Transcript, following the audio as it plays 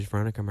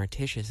Veronica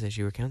Martitius as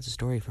she recounts a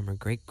story from her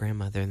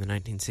great-grandmother in the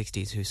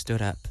 1960s who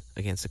stood up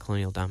against a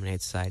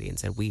colonial-dominated society and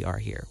said, "We are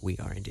here. We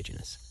are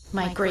Indigenous."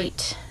 My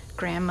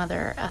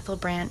great-grandmother, Ethel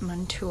Brant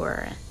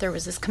Montour, there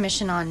was this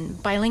commission on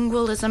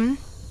bilingualism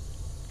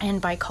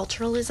and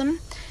biculturalism,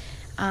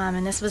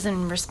 and this was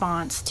in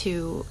response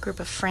to a group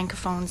of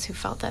francophones who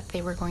felt that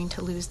they were going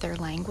to lose their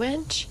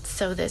language.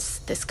 So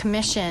this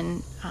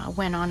commission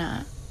went on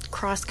a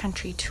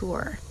cross-country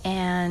tour,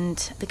 and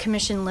the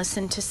commission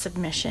listened to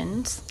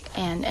submissions,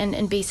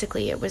 and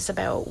basically it was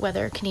about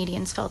whether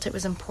Canadians felt it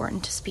was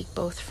important to speak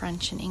both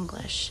French and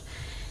English.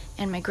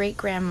 And my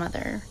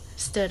great-grandmother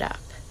stood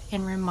up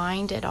and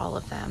reminded all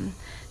of them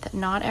that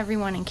not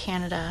everyone in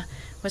Canada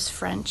was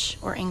French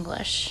or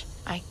English.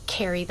 I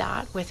carry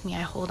that with me.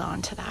 I hold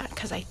on to that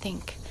because I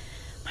think,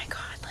 my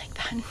God, like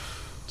that,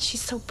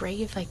 she's so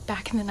brave, like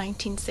back in the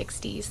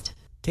 1960s.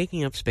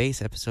 Taking Up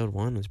Space, Episode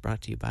 1 was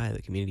brought to you by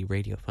the Community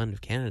Radio Fund of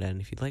Canada, and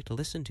if you'd like to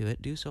listen to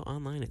it, do so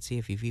online at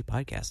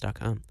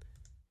cfuvpodcast.com.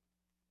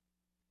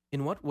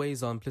 In what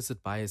ways are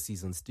implicit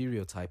biases and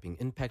stereotyping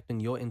impacting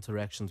your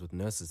interactions with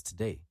nurses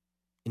today?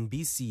 In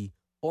BC,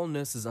 all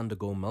nurses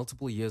undergo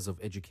multiple years of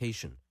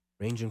education,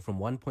 ranging from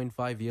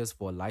 1.5 years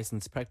for a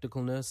licensed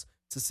practical nurse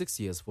to 6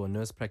 years for a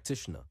nurse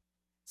practitioner.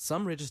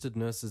 Some registered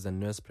nurses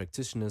and nurse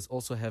practitioners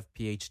also have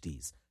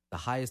PhDs, the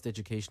highest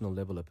educational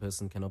level a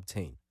person can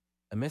obtain.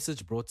 A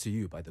message brought to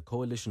you by the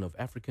Coalition of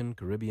African,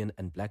 Caribbean,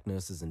 and Black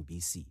Nurses in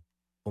BC.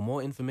 For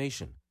more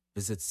information,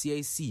 visit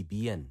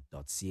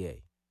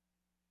cacbn.ca.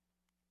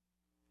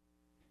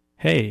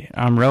 Hey,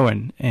 I'm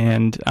Rowan,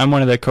 and I'm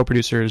one of the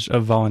co-producers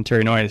of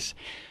Voluntary Noise,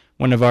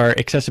 one of our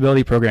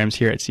accessibility programs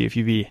here at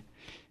CFUV.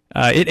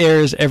 It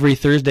airs every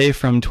Thursday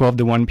from 12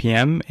 to 1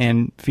 p.m.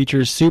 and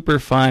features super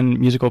fun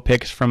musical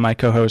picks from my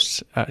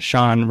co-hosts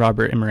Sean,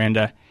 Robert, and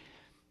Miranda.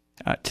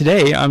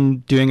 Today, I'm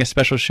doing a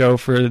special show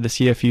for the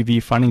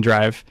CFUV funding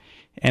drive,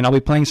 and I'll be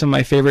playing some of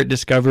my favorite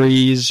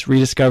discoveries,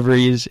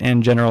 rediscoveries,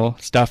 and general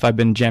stuff I've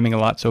been jamming a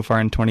lot so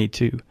far in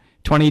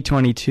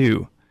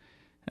 2022.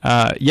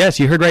 Yes,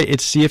 you heard right.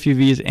 It's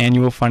CFUV's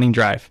annual funding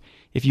drive.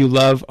 If you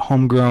love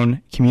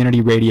homegrown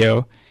community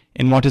radio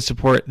and want to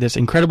support this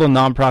incredible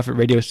nonprofit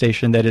radio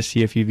station that is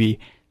CFUV,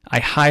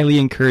 I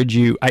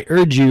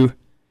urge you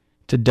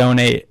to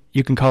donate.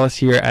 You can call us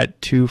here at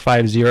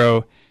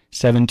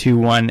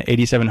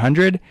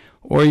 250-721-8700,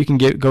 or you can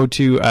go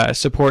to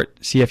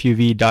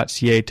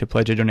supportcfuv.ca to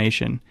pledge a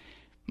donation.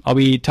 I'll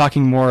be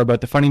talking more about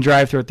the funding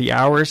drive throughout the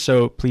hour,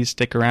 so please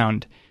stick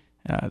around.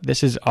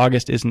 This is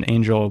August is an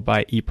Angel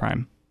by E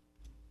Prime.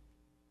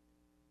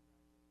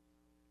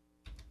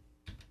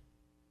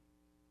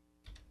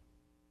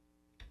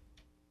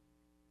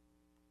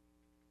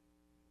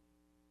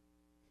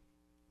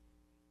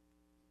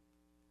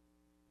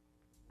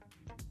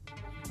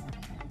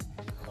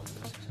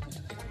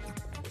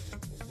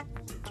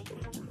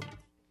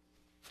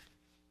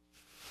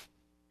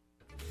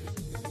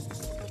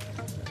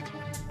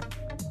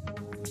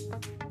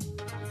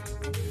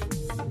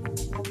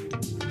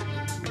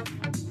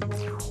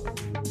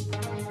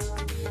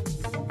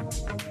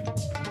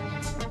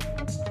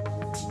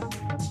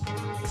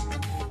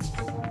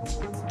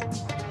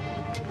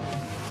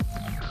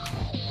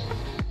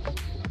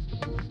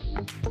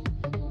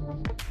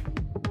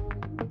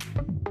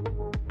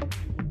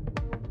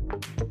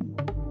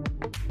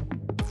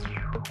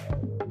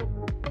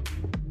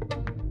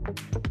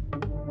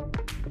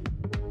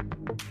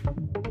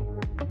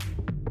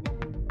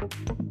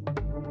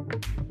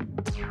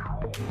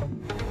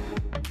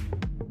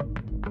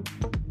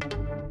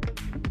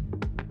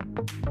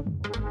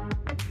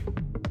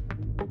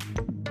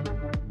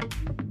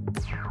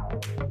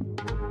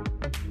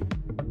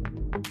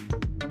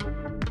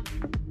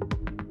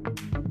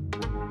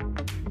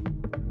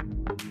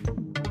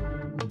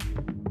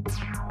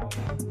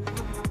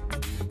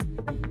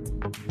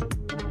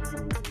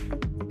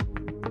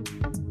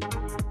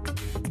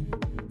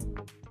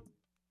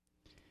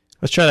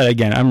 Let's try that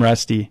again. I'm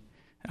rusty.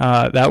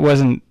 That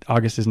wasn't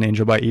August is an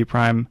Angel by E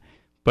Prime,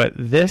 but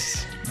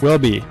this will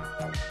be.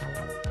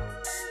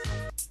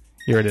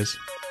 Here it is.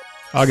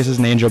 August is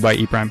an Angel by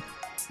E Prime.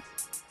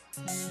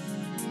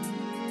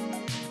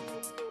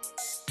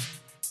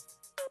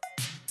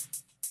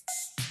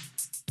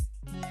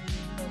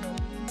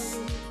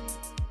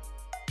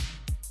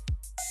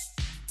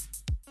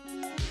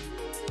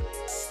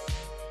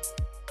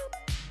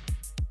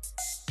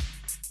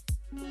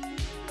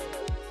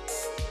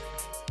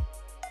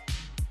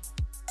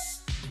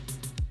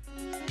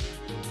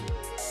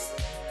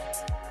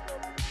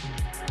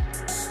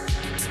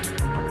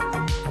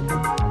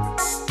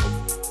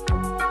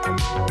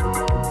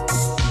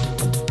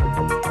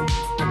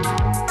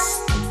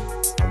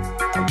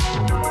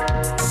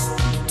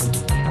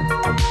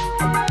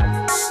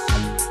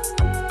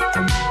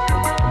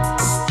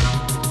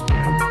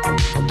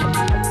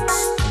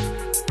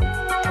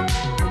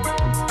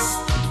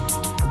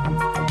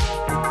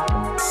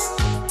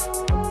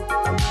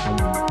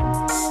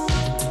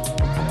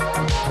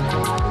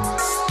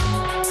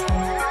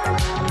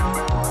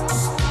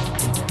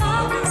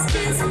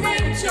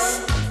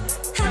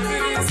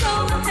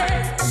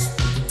 head.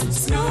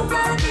 Snow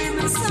white in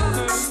the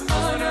summer,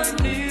 on our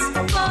knees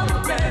before the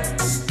bed.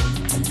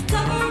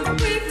 Cover the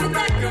grief with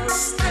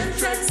echoes and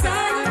tread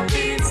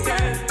silently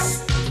instead.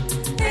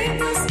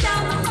 Aim us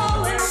down the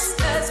hallways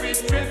as we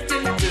drift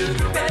into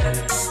the bed.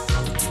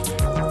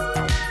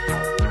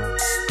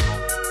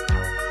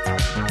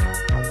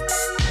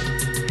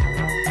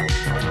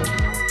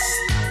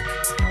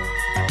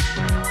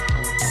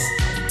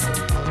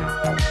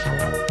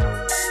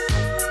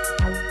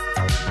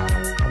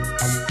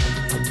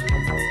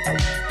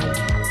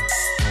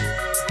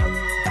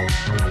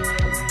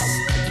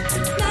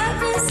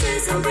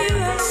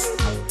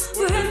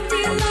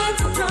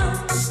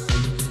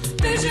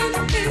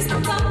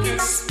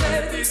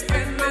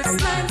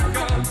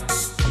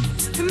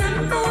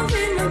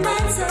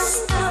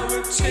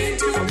 Chained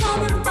to a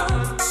common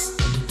bond.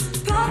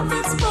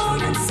 Prophets born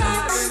in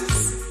silence,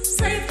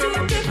 slave to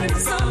a different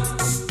song.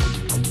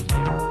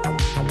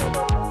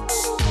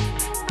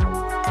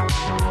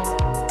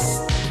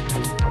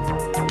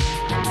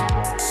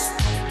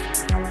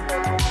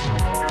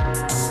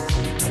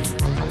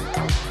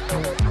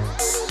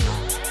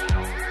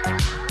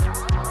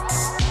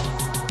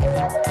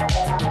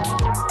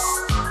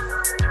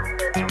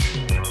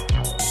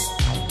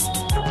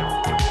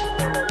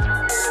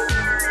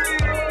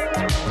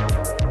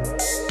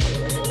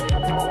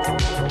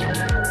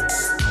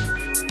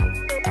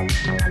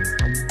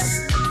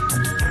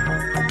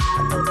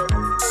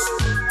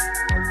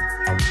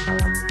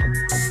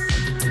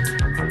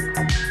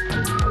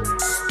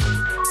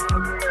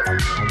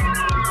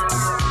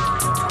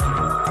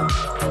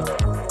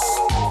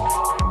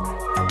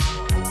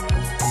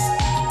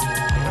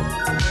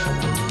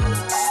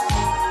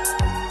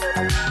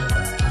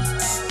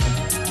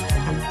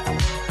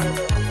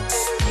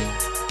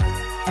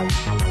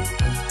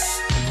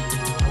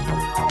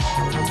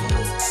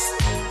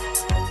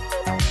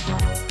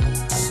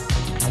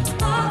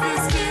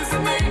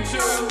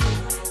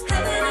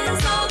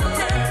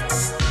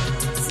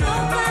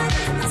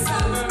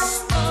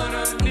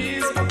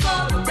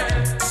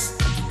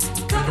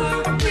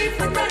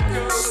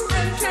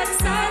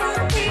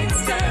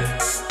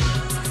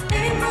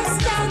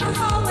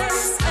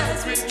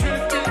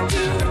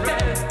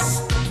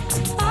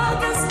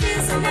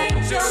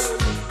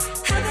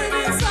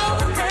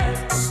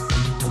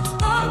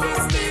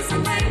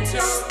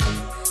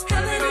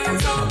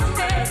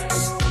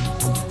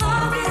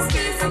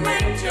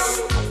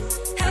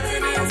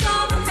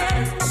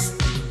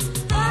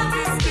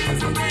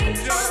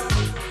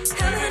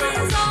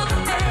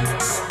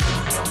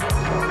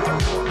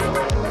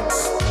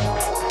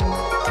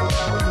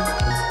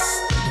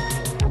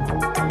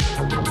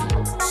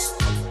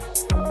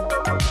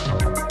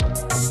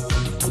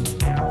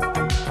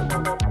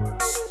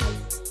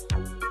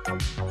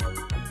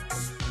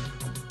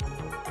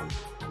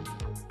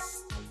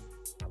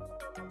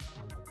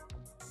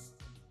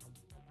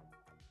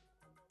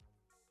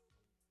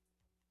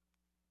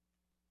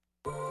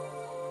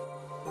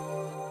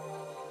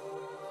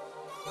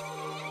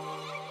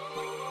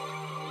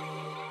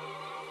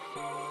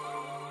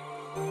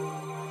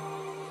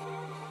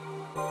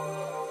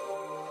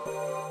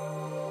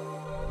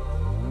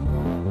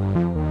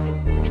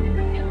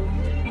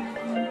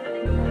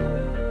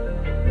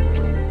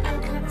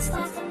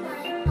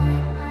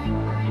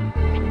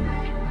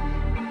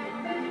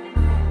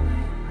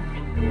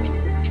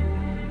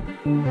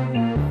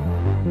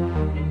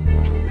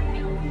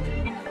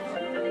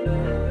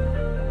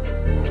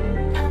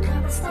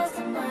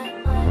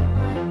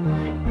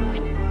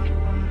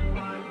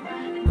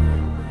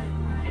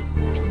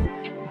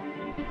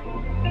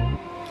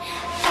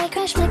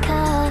 Crashed my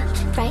car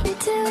right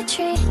into a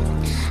tree.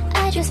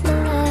 I risked my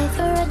life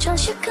for a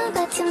chance you come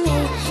back to me.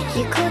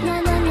 You called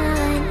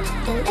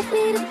 999 and left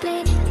me to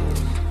bleed.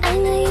 I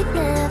know you'd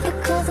never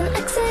cause an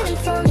accident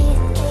for me.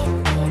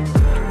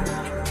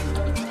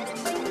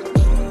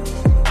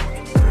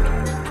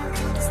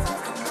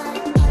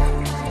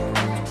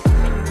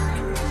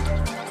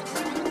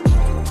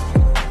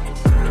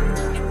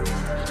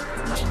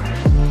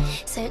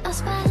 So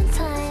last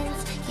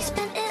Valentine's, you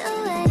spent it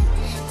away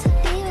to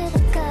be with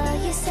a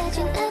girl you said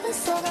you never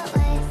saw that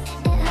way.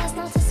 It hurts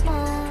not to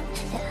smile,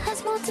 it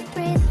hurts more to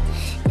breathe.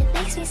 It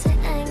makes me so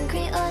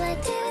angry, all I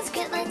do is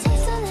get my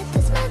teeth. So let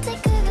this man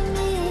take over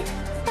me,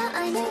 but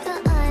I know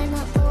that I'm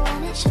not the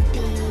one it should be.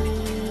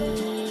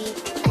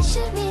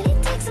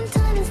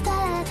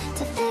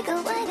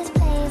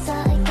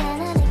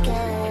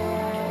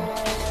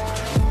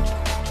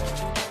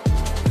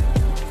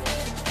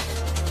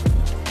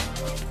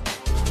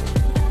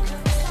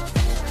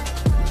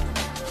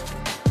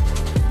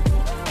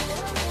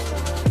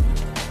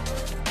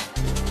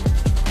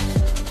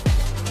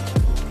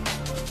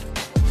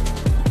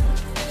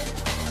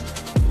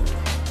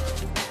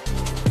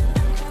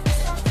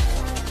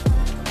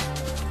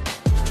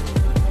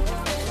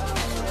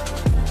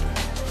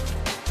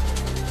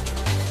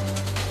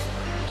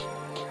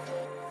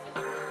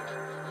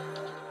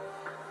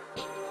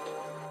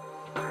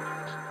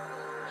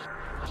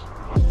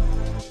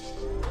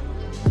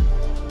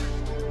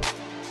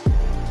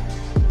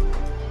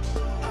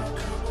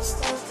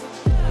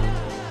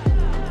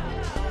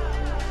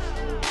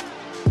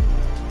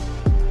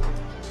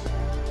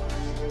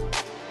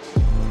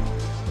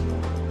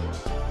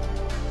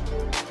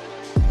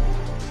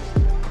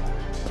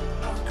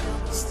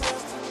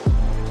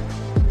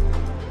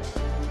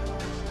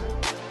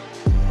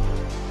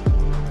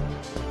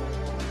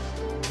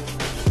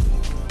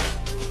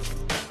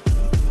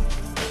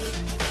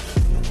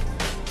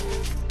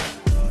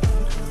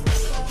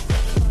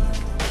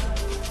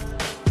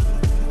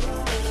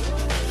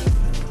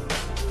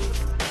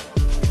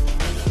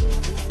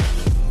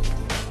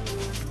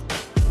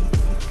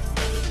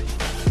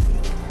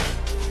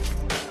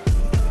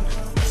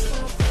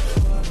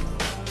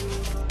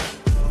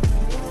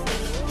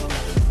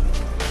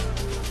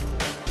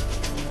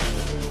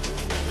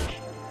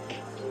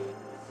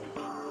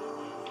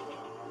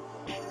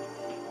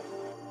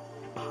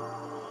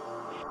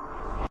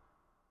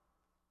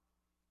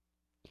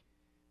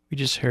 We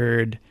just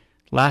heard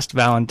Last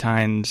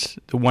Valentine's,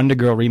 the Wonder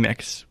Girl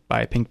remix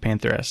by Pink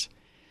Pantheress.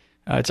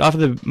 It's off of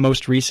the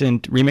most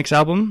recent remix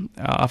album,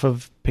 off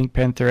of Pink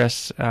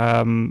Pantheress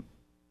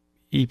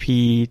EP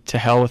To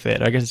Hell With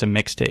It. I guess it's a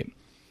mixtape.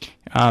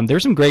 There were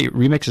some great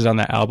remixes on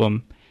that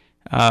album.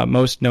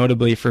 Most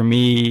notably for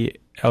me,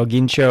 El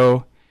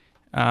Guincho,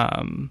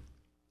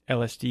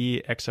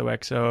 LSD,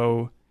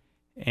 XOXO,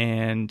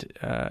 and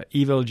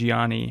Evo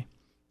Gianni.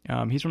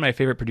 He's one of my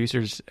favorite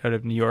producers out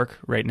of New York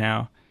right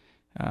now.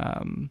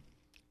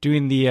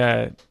 Doing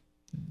the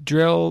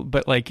drill,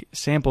 but like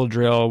sample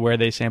drill, where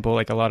they sample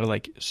like a lot of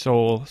like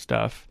soul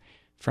stuff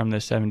from the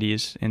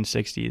 70s and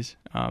 60s.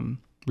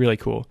 Really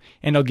cool.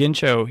 And El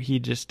Guincho, he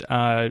just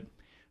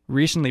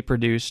recently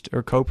produced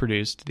or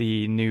co-produced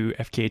the new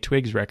FKA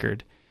Twigs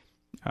record.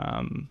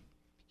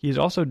 He's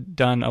also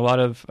done a lot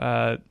of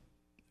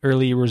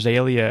early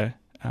Rosalia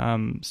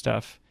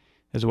stuff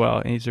as well,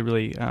 and he's a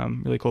really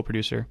really cool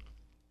producer.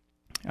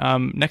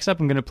 Next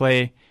up, I'm going to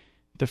play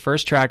the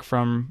first track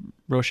from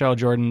Rochelle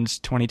Jordan's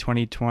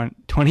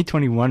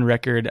 2021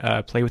 record,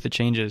 Play With The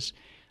Changes.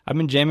 I've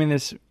been jamming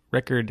this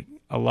record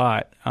a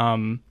lot.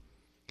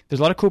 There's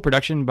a lot of cool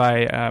production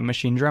by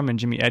Machine Drum and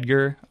Jimmy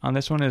Edgar on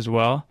this one as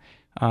well.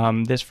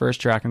 This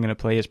first track I'm going to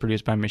play is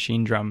produced by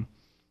Machine Drum.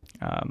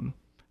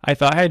 I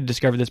thought I had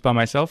discovered this by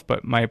myself,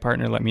 but my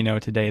partner let me know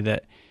today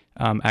that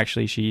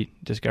actually she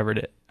discovered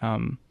it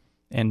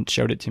and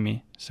showed it to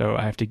me. So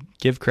I have to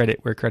give credit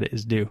where credit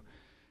is due.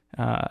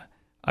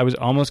 I was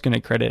almost going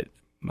to credit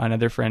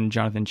another friend,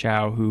 Jonathan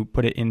Chow, who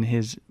put it in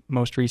his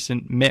most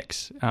recent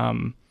mix.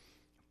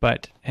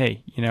 But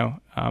hey,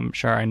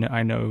 Shar, I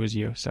know it was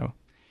you, so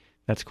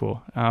that's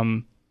cool.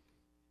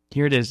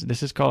 Here it is.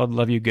 This is called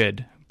Love You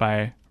Good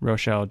by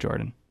Rochelle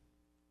Jordan.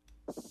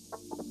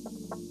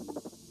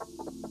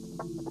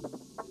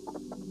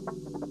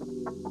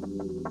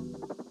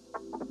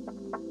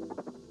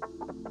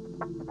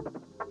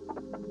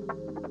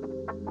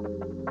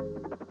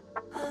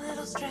 A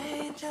little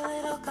strange, a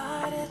little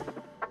guarded,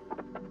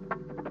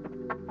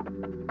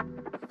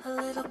 a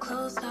little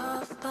closed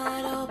off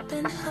but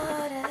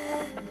open-hearted.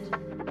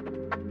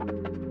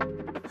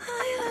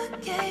 I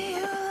look at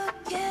you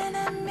looking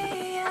at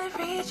me, I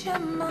read your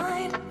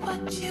mind,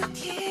 what you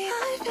keep.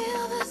 I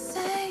feel the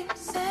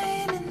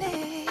same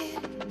indeed.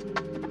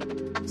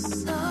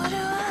 So do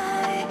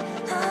I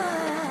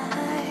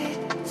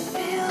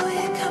feel where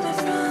you're coming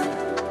from.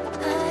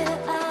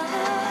 I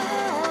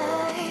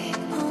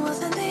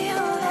wasn't the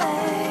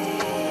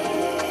only.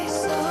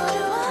 So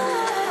do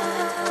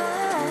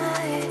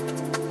I.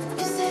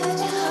 You say that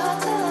your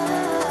heart's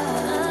alive.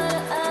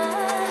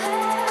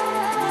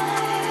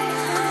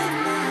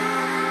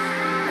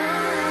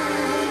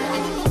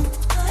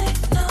 I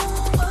know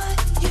what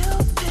you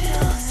feel.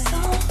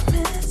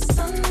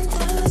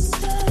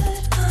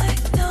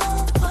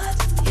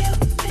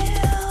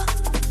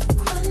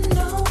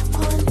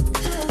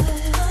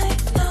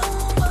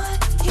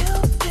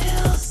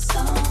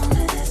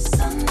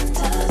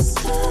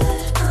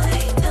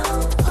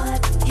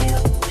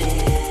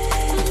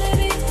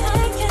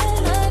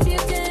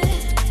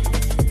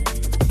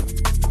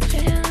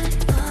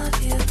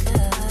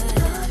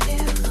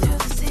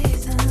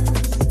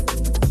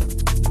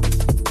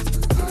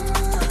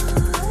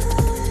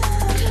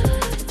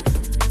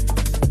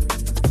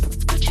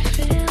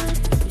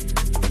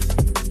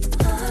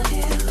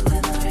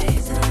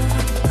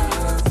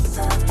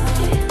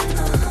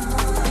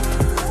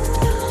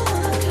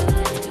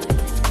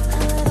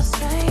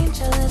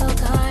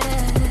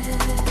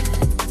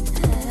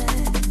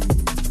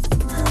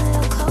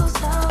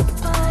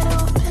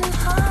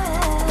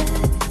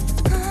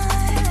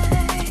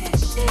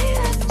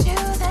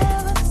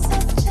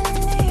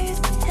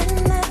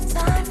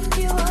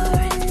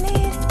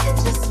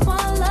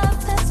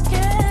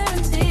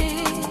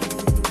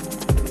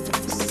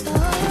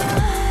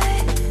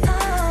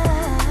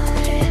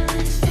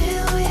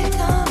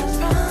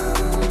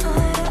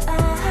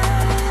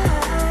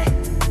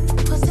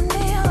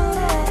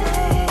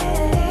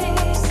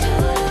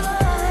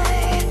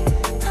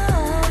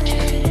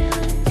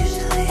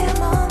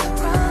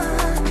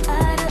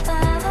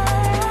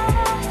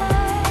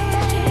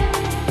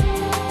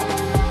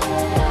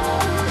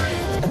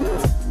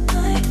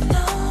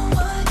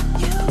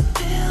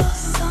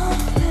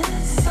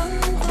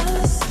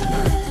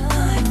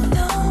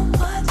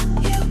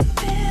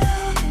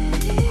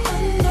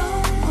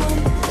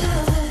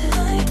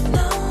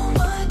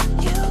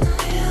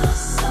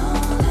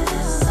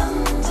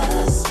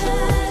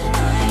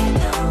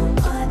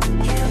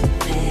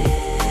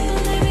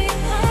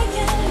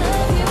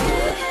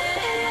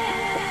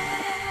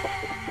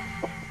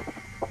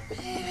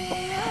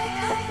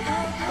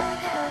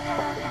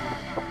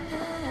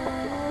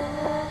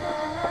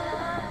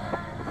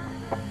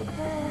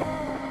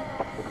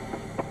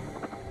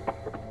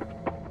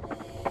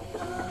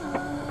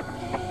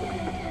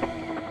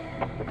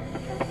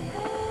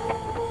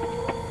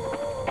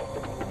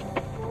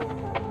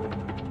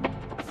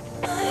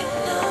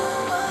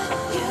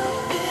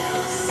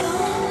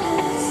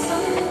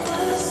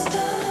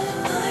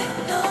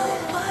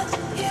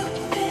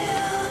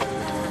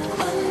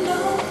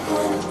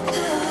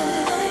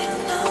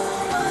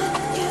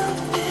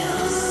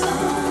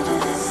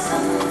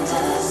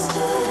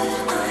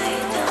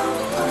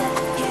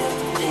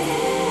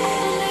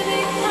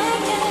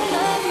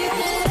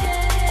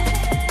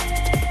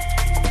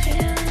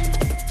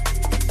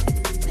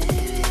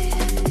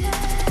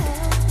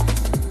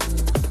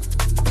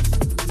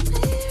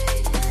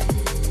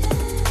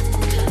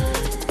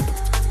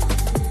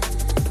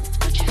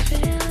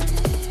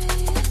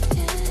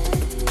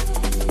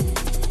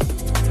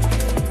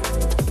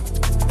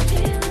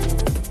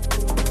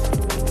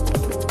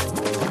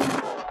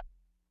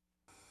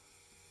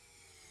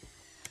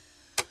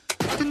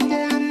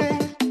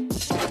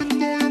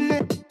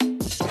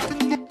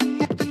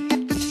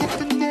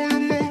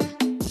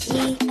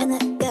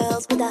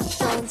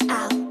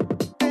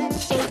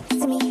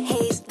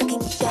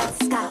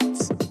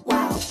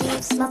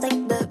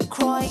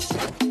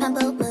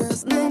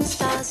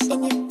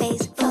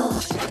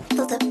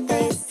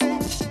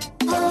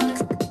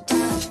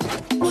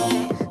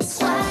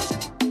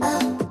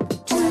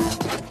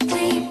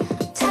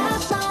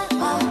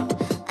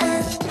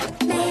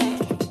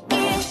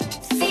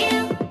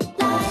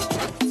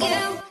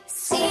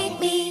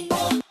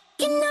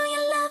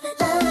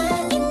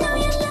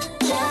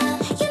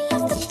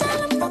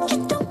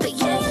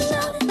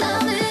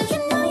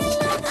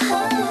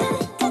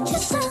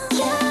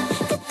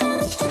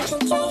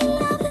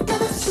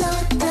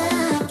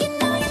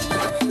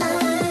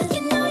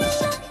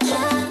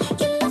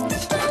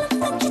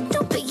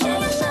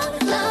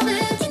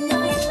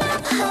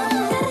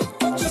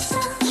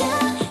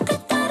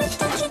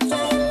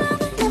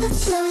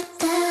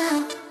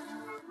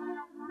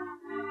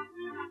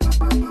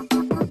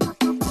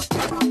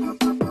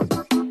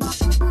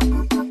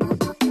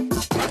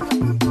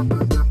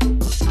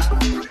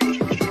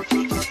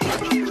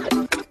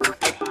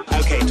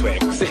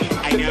 Twigs.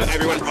 I know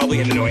everyone probably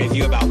annoys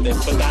you about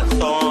this, but that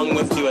song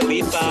with Dua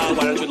Lipa,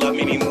 Why Don't You Love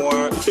Me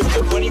Anymore?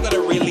 When are you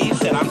gonna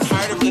release it? I'm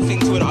tired of listening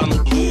to it on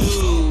loop.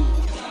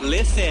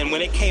 Listen,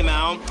 when it came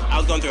out, I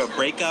was going through a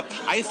breakup.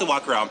 I used to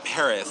walk around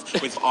Paris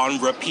with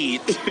on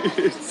repeat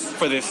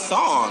for this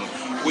song.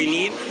 We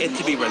need it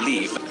to be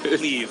released.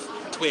 Please,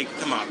 Twig,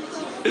 come on.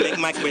 Make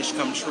my wish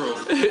come true.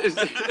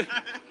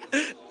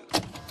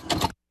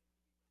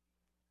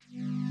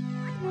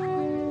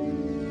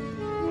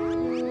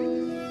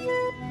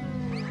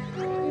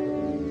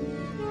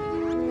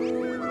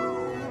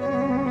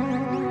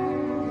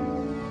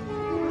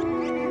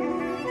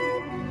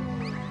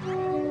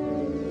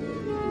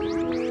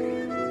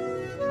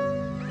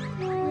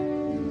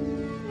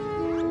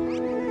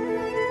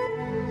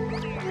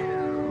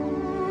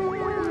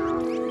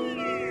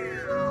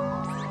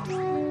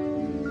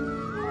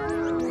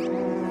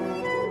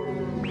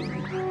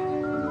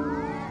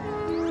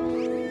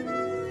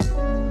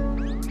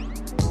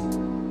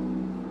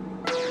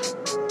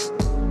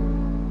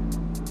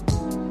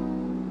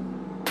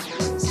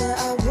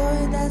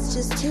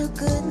 Just too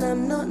good and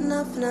I'm not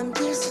enough and I'm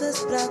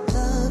useless, but I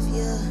love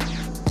you.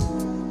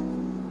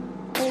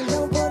 Ain't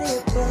nobody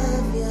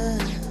above you.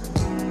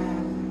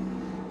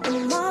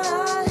 And my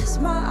eyes,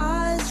 my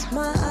eyes,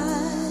 my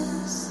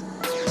eyes.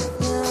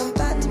 Yeah, I'm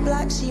back to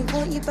black, she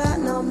want you back.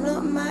 No, I'm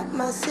not Mac,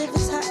 my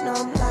civics hat, no,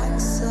 I'm black,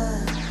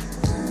 sir.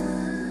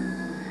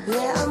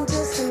 Yeah, I'm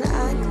just an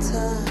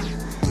actor.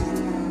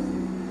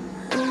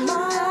 And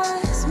my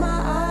eyes, my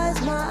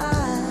eyes, my eyes.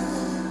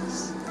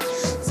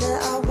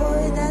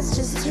 That's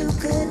just too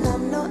good and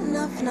I'm not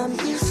enough and I'm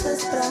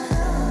useless, but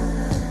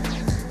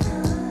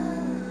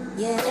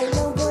yeah, ain't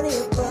nobody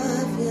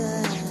above you.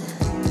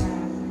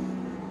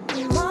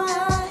 My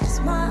eyes,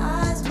 my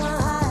eyes, my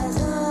eyes.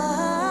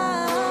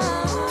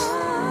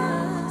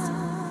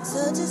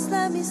 So just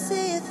let me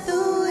see it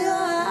through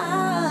your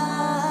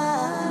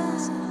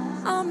eyes.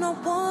 I'm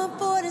not one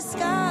for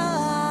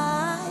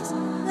disguise.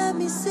 Let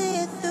me see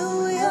it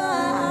through your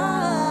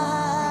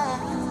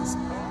eyes.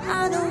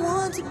 I don't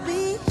want to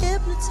be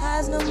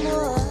hypnotized no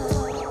more,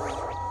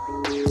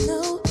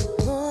 no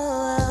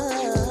more.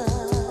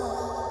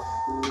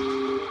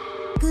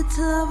 Good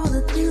to love all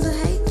the things I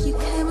hate. You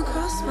came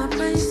across my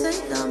brain,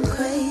 say that I'm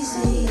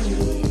crazy.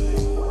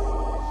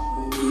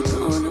 Keep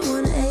it on at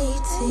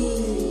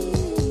 180.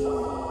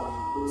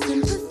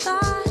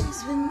 Sympathize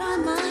with my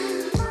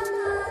mind.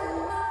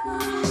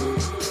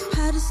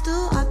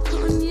 Pedestal I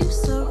put on you,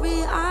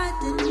 sorry I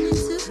didn't mean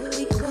to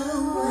be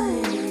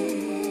going.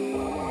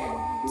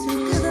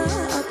 Together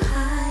up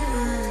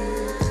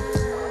higher.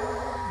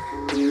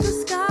 In the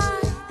sky,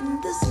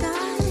 in the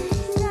sky.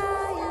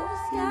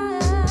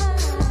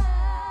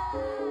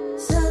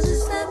 So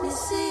just let me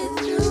see it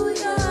through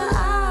your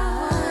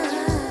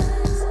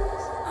eyes.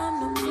 I'm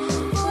not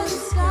moving for the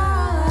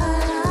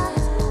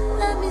skies.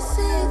 Let me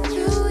see it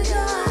through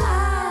your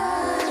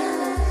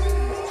eyes.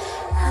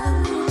 I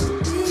don't want to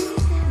be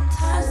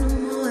hypnotized no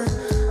more.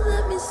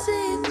 Let me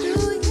see it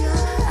through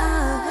your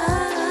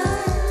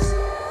eyes.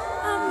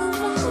 I'm not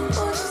moving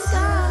for the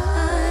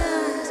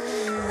skies.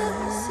 Let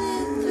me see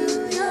it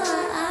through your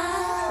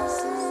eyes.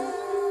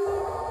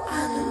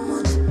 I don't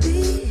want to be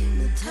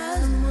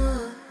hypnotized no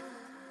more.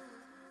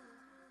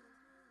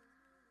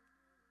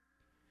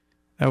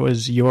 That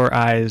was Your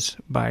Eyes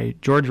by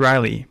George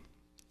Riley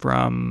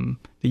from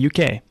the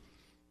UK.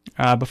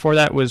 Before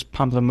that was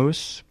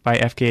Pamplemousse by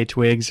FKA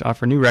Twigs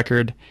off her new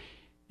record.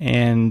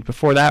 And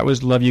before that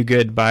was Love You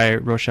Good by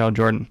Rochelle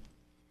Jordan.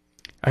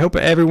 I hope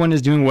everyone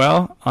is doing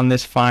well on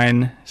this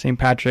fine St.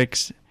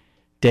 Patrick's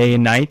Day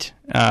and night.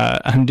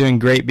 I'm doing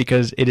great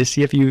because it is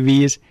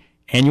CFUV's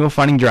annual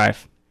funding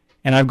drive.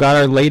 And I've got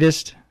our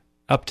latest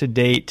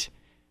up-to-date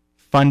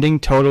funding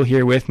total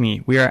here with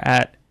me. We are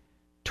at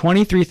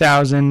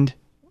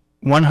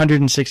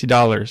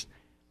 $23,160.28.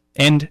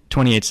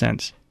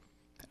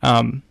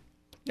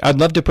 I'd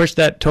love to push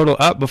that total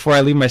up before I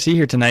leave my seat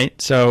here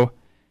tonight. So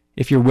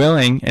if you're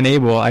willing and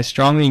able, I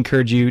strongly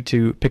encourage you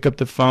to pick up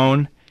the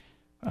phone.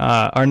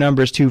 Our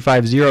number is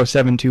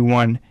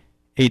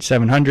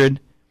 250-721-8700,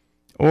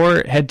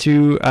 or head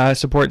to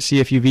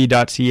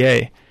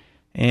supportcfuv.ca,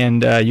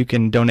 and you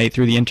can donate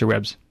through the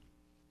interwebs.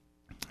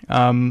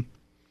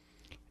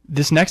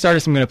 This next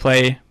artist I'm going to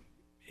play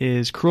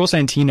is Cruel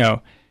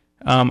Santino.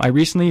 I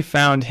recently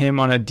found him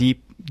on a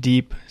deep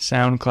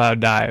SoundCloud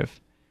dive.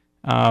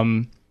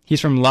 He's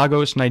from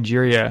Lagos,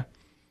 Nigeria,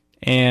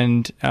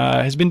 and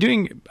has been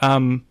doing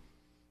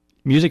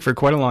music for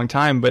quite a long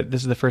time. But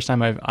this is the first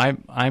time I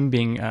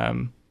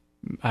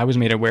was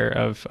made aware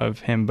of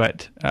him.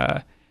 But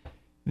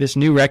this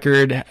new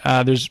record,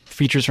 there's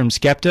features from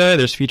Skepta,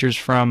 there's features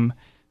from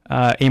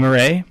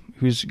Amaray,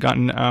 who's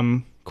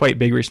gotten quite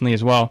big recently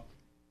as well.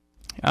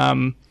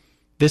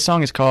 This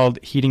song is called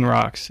Heating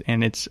Rocks,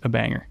 and it's a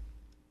banger.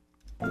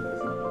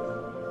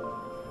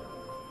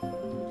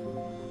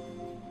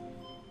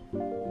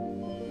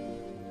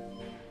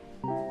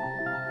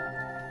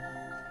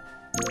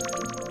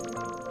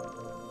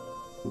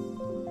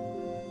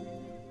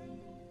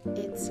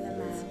 It's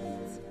alive.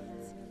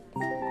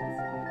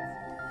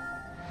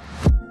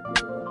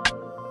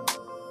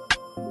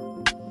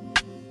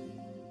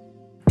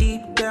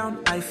 down,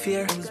 I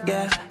fear,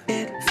 yeah,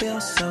 it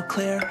feels so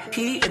clear.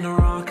 Heat in the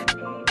rock.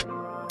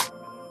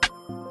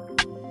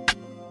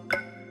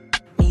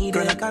 Need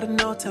it, I gotta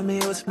know, tell me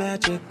it was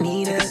magic.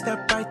 Need it,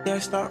 step right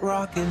there, start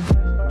rocking.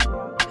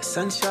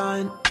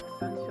 Sunshine,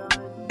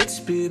 it's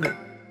beaming.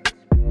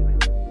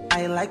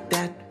 I like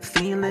that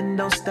feeling,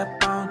 don't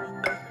step on,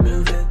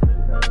 move it.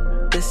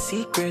 The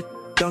secret,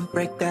 don't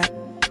break that,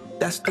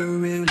 that's the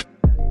rule.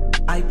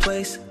 I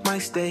place my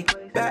stake,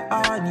 bet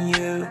on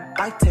you,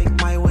 I take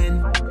my win.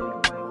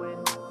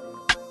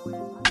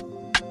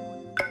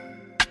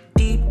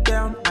 Deep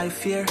down, I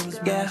fear,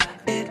 yeah,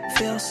 it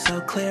feels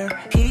so clear.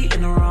 Heat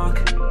in the rock.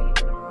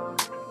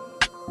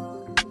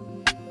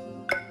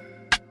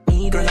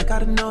 Need it, I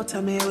gotta know,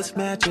 tell me it was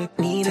magic.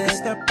 Need it,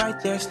 step right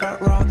there,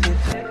 start rocking.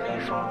 Take me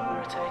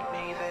far, take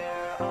me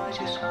there, I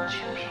just want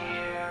you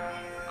here.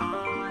 I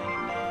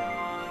know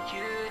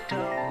you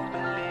don't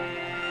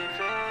believe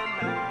in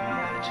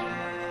magic.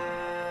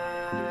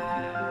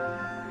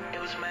 It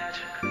was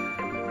magic.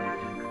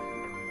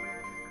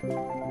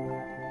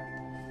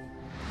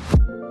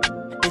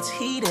 It's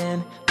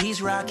heating, these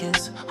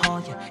rockets,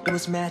 oh yeah, it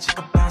was magic,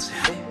 I bounce it.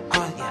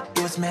 Oh yeah,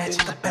 it was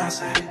magic, I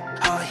bounce it.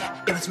 Oh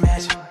yeah, it was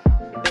magic.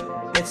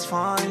 It's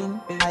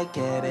fine, I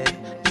get it.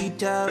 You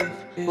don't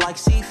like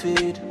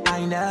seafood,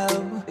 I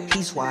know.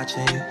 He's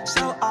watching,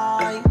 so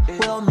I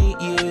will meet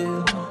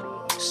you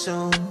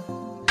soon.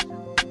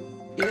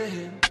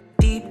 Yeah.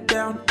 Deep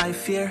down, I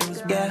fear,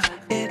 yeah,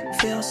 it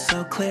feels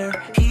so clear.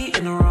 Heat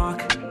in the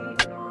rock.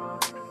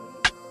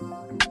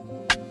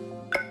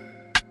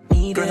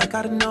 Need it, I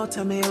gotta know,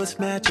 tell me it was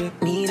magic.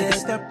 Need it,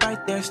 step right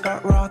there,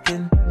 start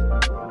rocking.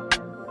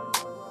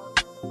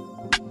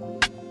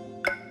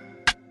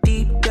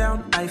 Deep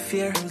down, I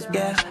fear,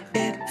 yeah,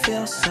 it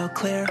feels so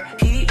clear.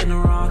 Heat in the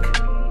rock.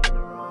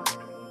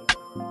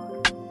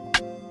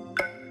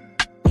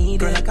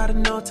 Need it, I gotta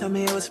know, tell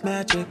me it was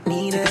magic.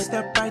 Need it,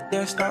 step right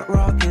there, start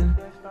rocking.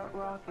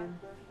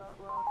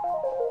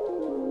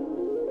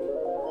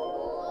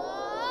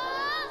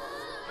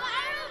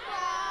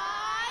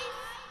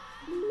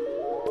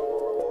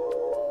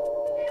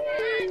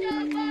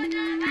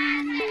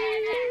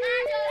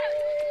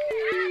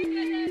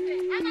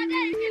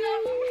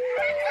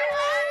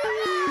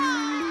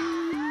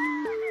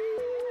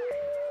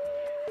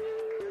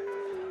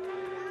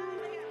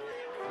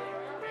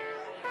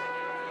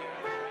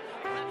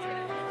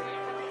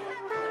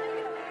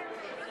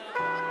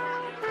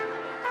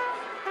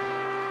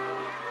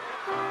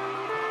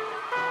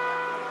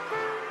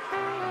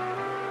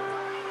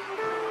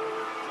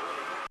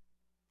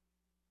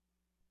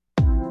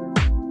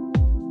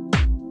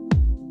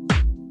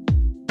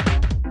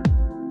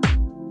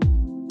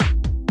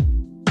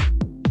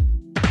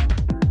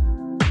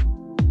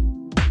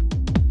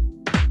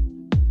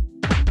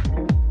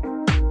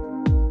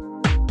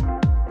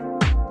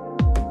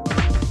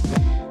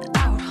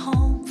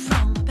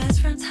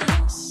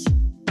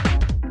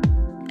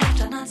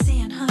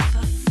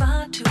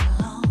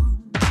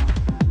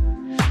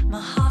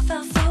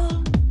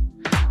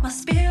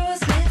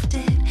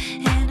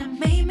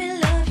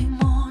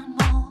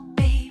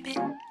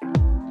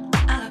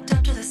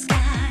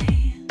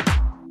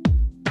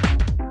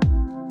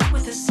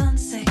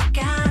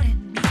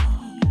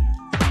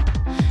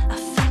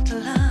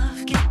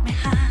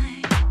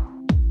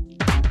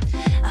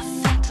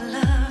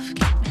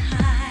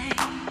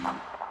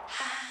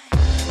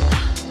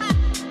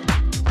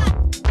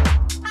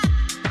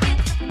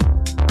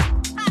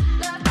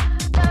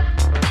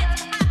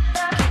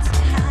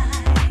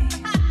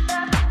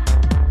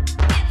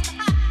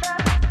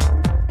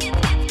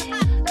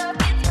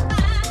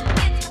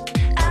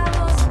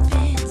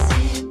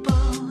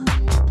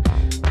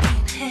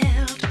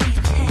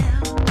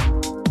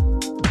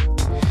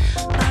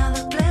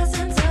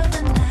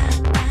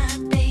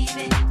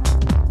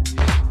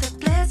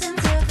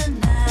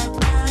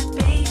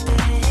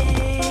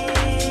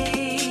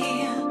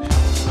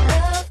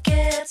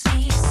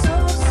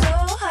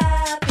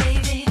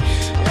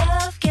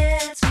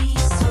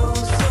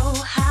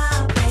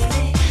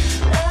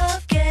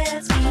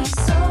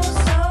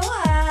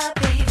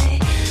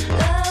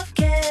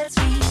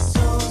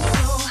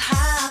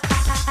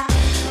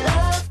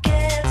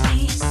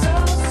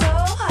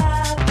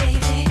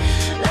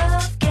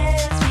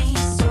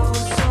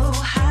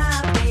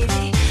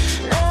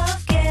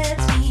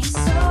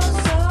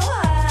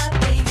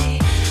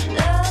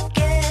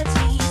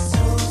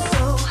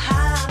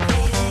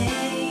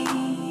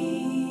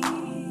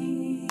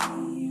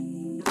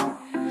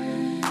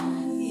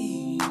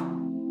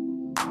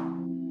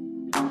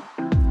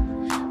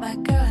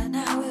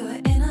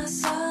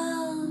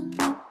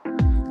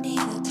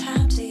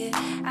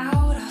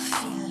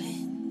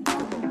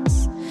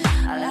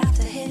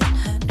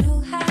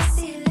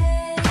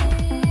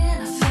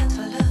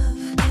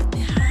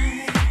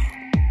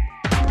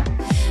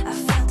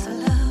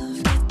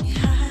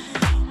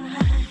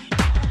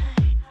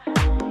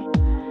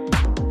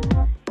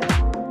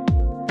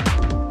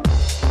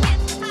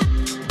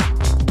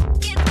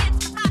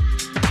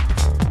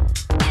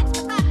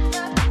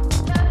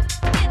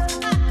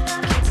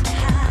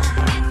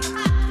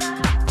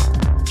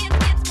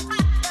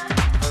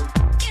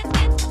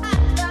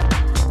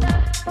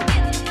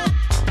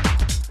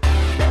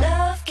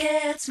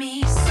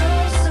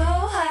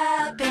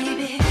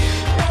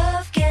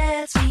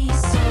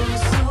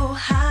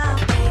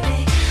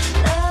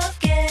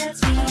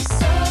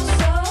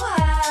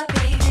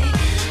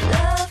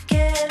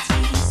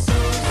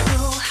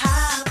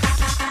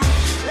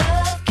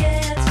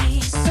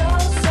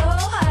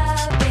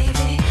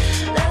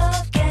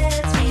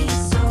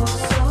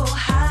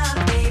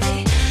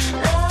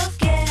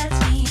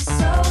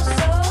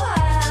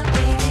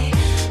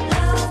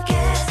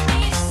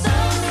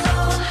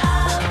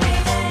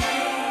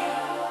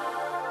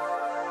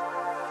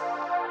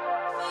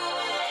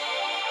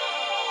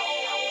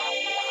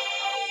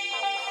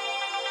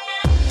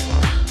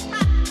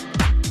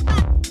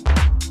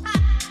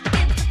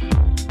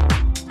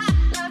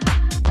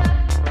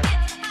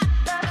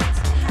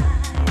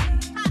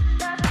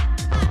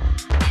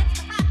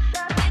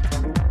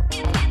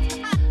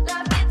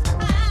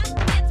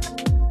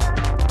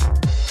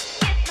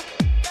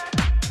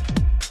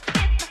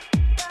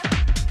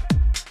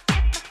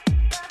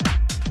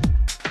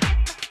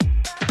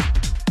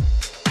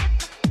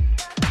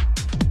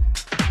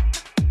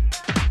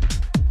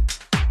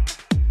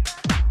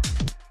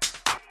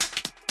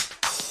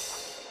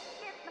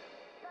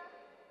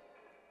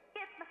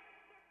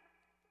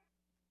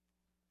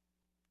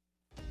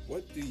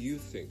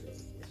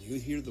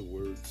 hear the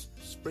words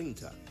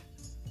springtime,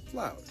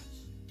 flowers,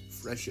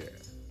 fresh air,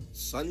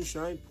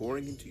 sunshine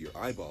pouring into your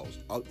eyeballs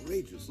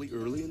outrageously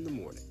early in the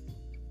morning.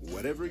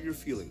 Whatever your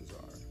feelings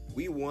are,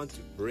 we want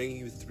to bring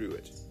you through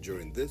it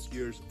during this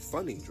year's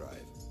Funding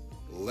Drive.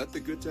 Let the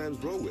good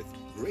times roll with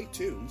great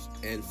tunes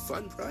and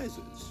fun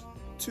prizes.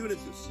 Tune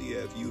into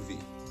CFUV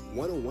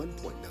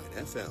 101.9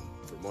 FM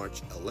for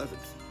March 11th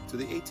to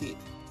the 18th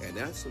and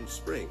add some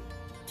spring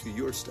to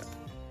your step.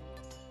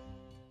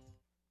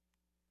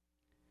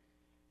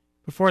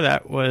 Before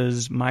that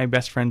was My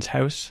Best Friend's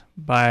House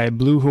by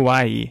Blue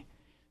Hawaii,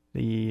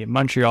 the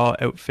Montreal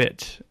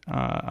outfit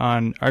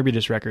on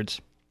Arbutus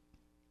Records.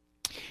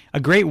 A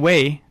great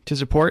way to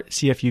support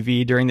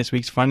CFUV during this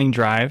week's funding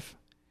drive.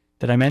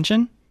 Did I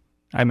mention?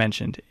 I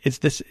mentioned. It's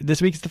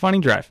this week's the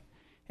funding drive.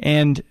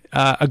 And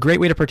a great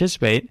way to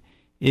participate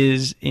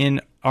is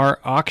in our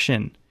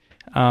auction.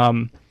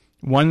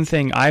 One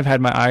thing I've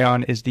had my eye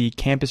on is the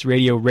Campus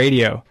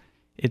Radio.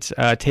 It's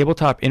a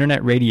tabletop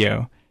internet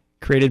radio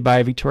created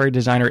by Victoria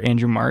designer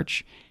Andrew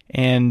March,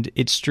 and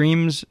it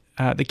streams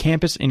the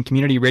campus and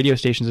community radio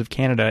stations of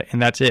Canada,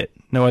 and that's it.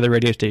 No other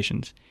radio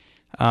stations.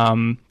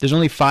 There's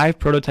only 5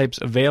 prototypes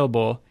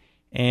available,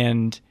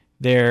 and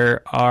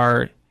there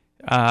are,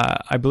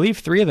 I believe,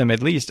 3 of them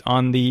at least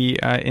on the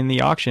in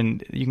the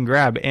auction you can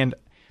grab. And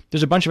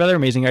there's a bunch of other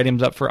amazing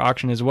items up for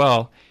auction as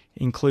well,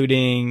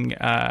 including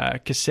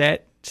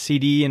cassette,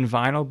 CD, and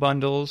vinyl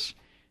bundles,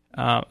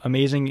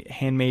 amazing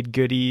handmade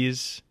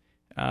goodies,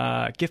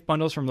 gift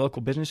bundles from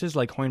local businesses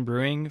like Hoyne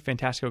Brewing,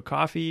 Fantastico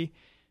Coffee.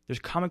 There's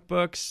comic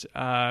books,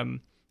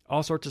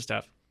 all sorts of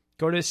stuff.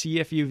 Go to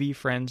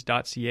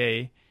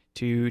cfuvfriends.ca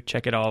to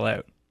check it all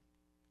out.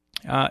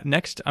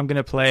 Next, I'm going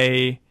to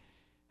play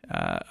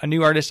a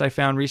new artist I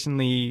found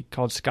recently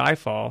called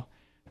Skyfall,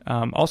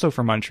 also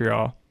from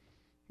Montreal.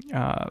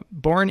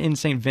 Born in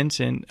St.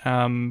 Vincent,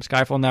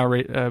 Skyfall now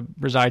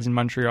resides in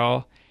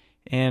Montreal.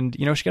 And,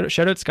 you know, shout out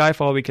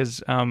Skyfall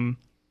because when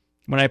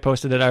I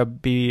posted that I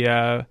would be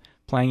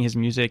playing his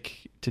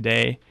music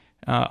today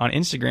on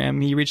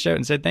Instagram, he reached out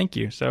and said thank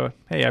you. So,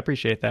 hey, I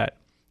appreciate that.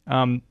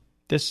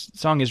 This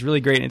song is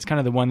really great, and it's kind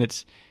of the one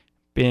that's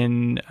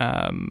been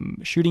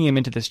shooting him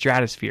into the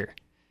stratosphere,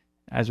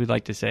 as we'd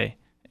like to say.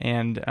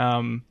 And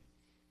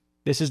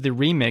this is the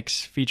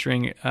remix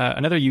featuring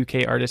another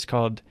UK artist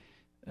called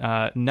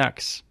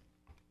Nux.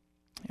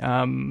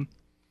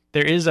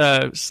 There is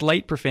a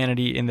slight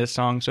profanity in this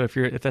song, so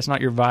if that's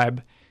not your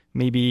vibe,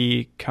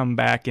 maybe come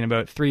back in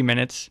about 3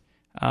 minutes.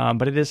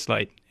 But it is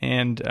slight,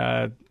 and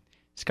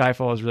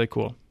Skyfall is really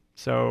cool.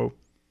 So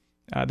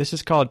this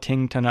is called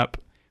Ting Tun Up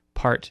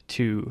Part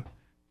 2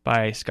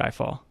 by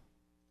Skyfall.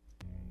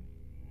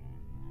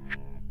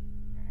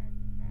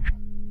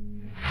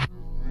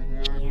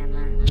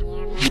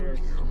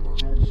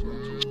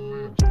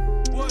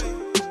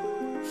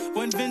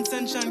 When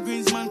Vincent Chan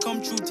Greensman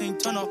come true, ting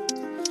turn up.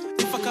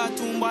 If a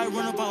cartoon boy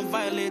run up and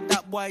violate,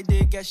 that boy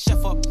they get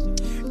chef up.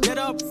 Get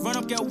up, run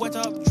up, get wet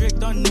up. Drake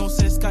done no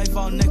say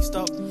Skyfall next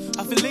up.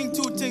 I feel link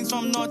 2 things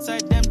from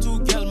Northside, them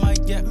 2 girl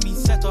might get me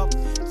set up.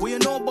 What you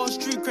know about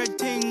street cred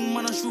thing,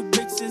 man I shoot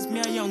big since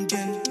me a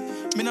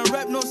youngin'. Me no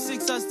rap no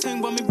 6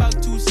 thing, but me back 2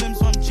 slims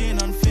from Jane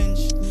and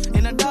Finch.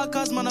 In the dark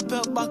house, man I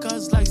pelt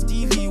backers like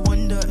Stevie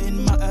Wonder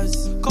in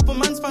matters. Couple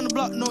man span the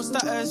block, no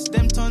status.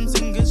 Them ton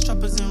singers,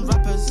 trappers and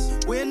rappers.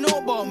 What you know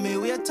about me,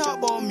 what you talk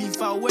about me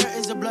for? Where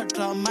is the blood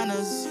clot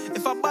manners?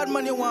 If a bad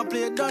man you want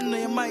play it done,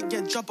 you might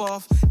get drop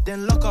off,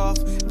 then lock off.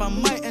 But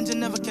my engine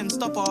never can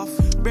stop off.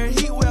 Bare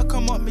heat where I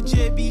come up, me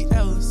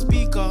JBL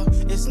speaker,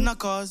 it's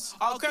knockers.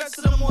 All credit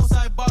to the most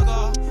I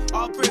bugger.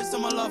 All praise to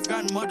my love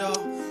grandmother.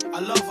 I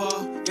love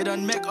her, you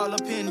done make all the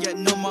pain get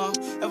number.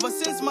 Ever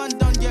since man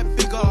done get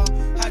bigger,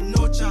 had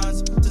no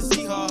chance to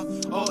see her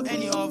or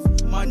any of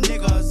my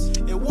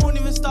niggas. It won't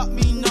even stop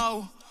me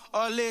now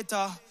or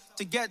later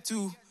to get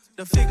to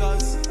the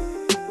figures.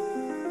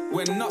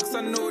 When knocks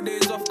and no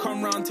days off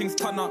come round, things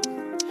turn up.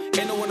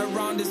 Ain't no one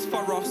around this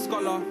thorough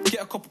scholar.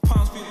 Get a couple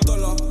pounds for your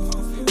dollar.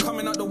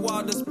 Coming out the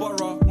wildest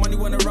borough. Money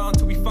went around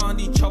till we found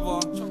each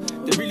other.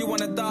 They really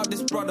wanna die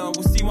this brother.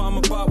 We'll see what I'm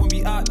about when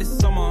we out this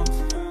summer.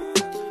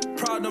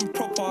 Proud and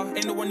proper,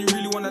 ain't the one you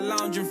really wanna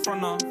lounge in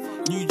front of.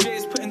 New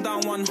J's putting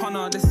down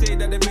 100. They say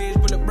that they beige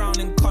bullet brown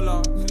in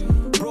colour.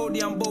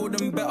 Brody, I'm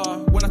bold and better.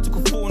 When I took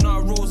a fall, now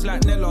I rose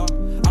like Nella. I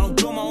don't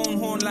blow my own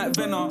horn like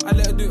Venna. I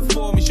let her do it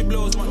for me, she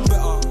blows much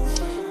better.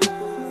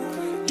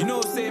 You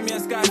know, say me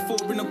and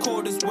Skyfall bring the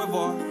coldest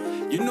weather.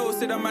 You know,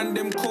 say the man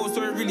them cold,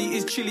 so it really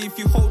is chilly if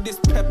you hold this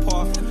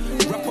pepper.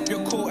 Wrap up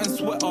your coat and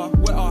sweater,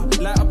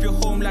 wetter. Light up your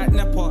home like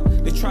Nepa.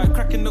 They try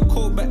cracking the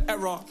code, but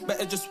error.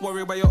 Better just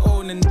worry about your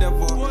own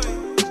endeavour.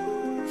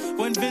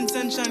 When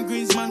Vincent Chan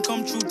Greensman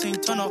come true, ting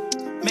turn up.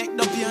 Make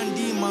the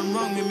P&D man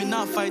wrong with me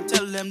not fight,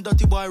 tell them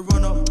dirty boy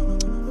run up.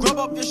 Grab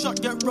up your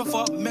shot, get rough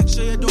up. Make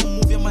sure you don't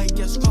move, you might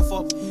get scruff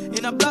up.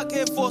 In a black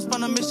Air Force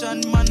pan a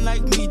mission, man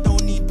like me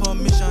don't need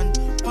permission.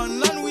 Pan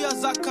land we are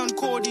Zach and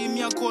Cody,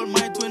 me I call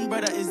my twin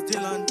brother is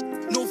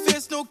Dylan. No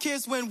face, no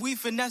case when we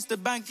finesse the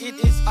bank, it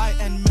is I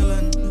and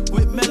Millen.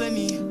 With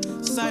Melanie,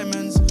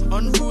 Simons,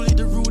 unruly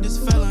the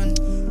rudest felon.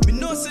 Me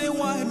know know say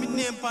why hit me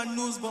name pan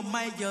news, but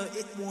my girl,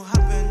 it won't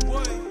happen.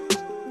 Boy,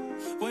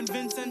 when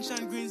Vincent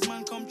Shine Greens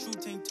man come true,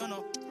 thing turn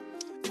up.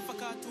 If a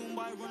cartoon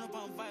boy run up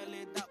and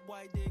violate that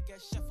boy, they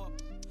get chef up.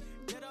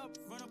 Get up,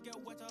 run up,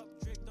 get wet up.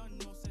 Drake done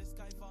no say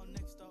Skyfall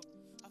next up.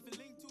 I feel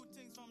link two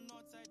things from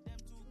Northside, them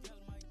two girl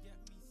might get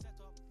me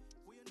set up.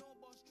 Well, you know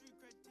about street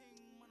cred thing,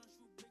 man I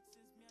shoot big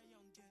since me a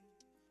youngin.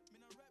 Me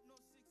no rap no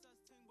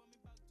sixers thing, but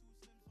me back too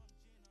slim from Jane and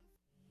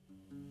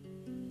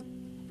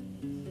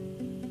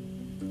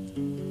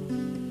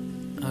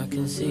I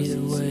can see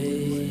the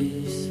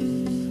waves,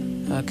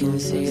 I can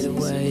see the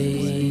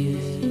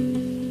waves,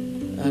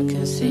 I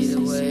can see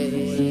the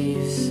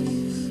waves,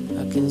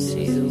 I can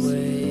see the waves.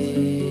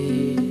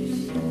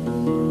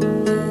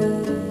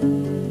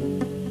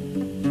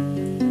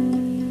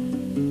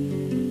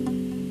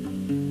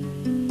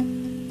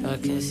 I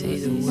can see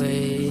the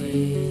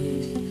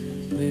waves,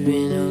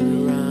 moving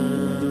all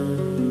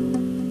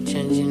around,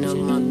 changing up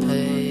my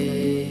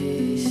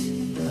pace.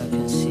 I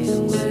can see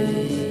the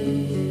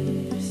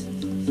waves.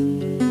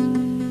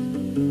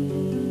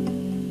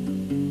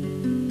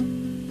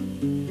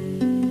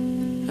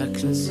 I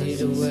can see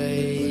the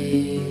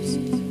waves,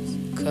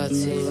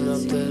 cutting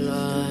up the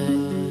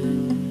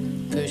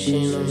line,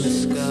 pushing on the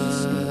sky.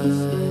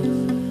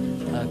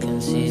 I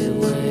can see the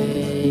waves.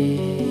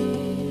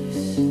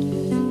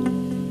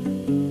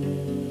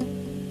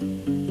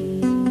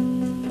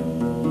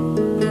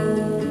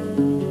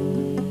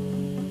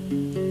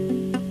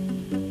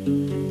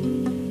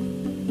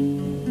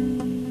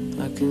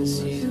 I can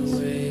see the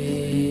waves.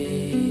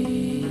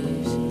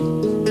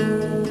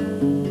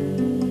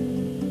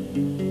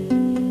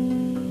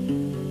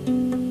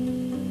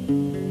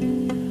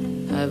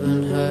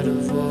 Haven't heard a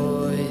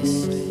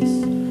voice,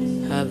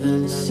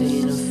 haven't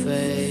seen a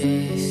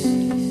face.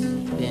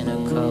 Been a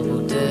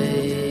couple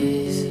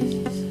days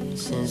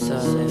since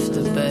I left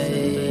the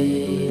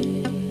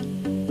bay.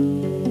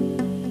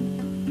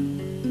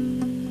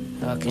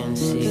 I can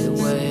see the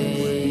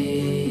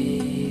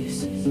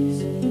waves.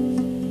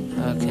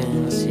 I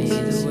can see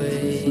the waves.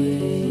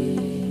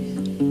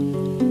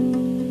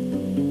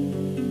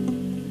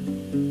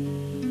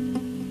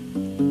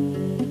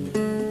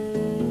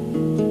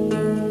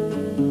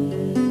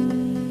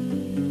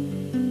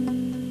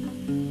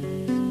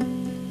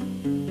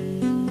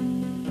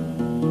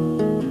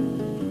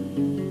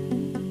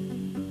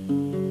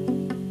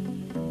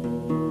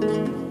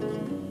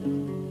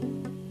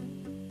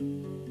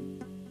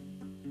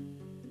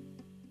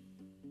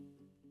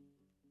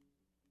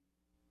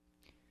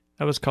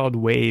 That was called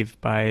Wave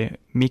by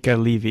Mika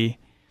Levy,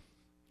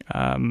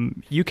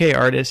 UK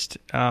artist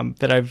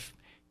that I've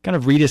kind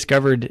of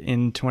rediscovered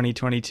in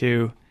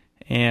 2022,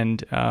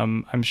 and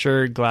I'm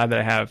sure glad that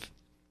I have.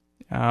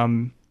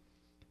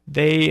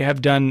 They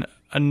have done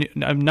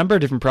a number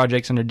of different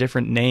projects under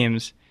different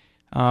names,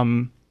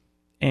 and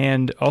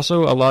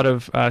also a lot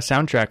of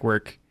soundtrack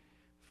work.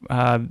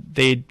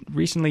 They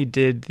recently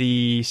did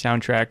the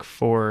soundtrack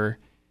for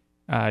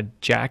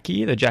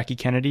Jackie, the Jackie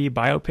Kennedy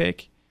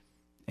biopic,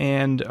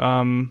 and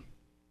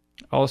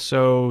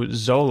also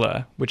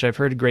Zola, which I've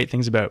heard great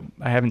things about.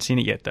 I haven't seen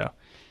it yet, though.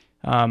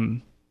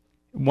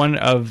 One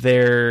of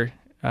their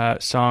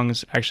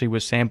songs actually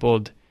was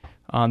sampled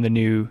on the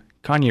new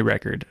Kanye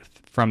record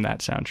from that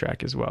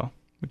soundtrack as well,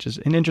 which is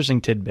an interesting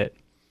tidbit.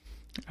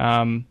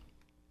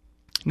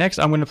 Next,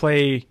 I'm going to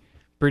play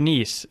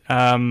Bernice,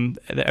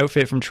 the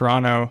outfit from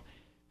Toronto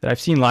that I've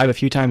seen live a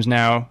few times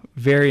now.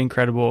 Very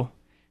incredible,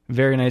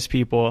 very nice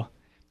people.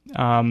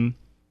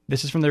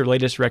 This is from their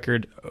latest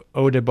record,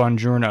 Ode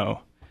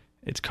Buongiorno.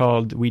 It's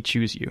called We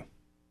Choose You.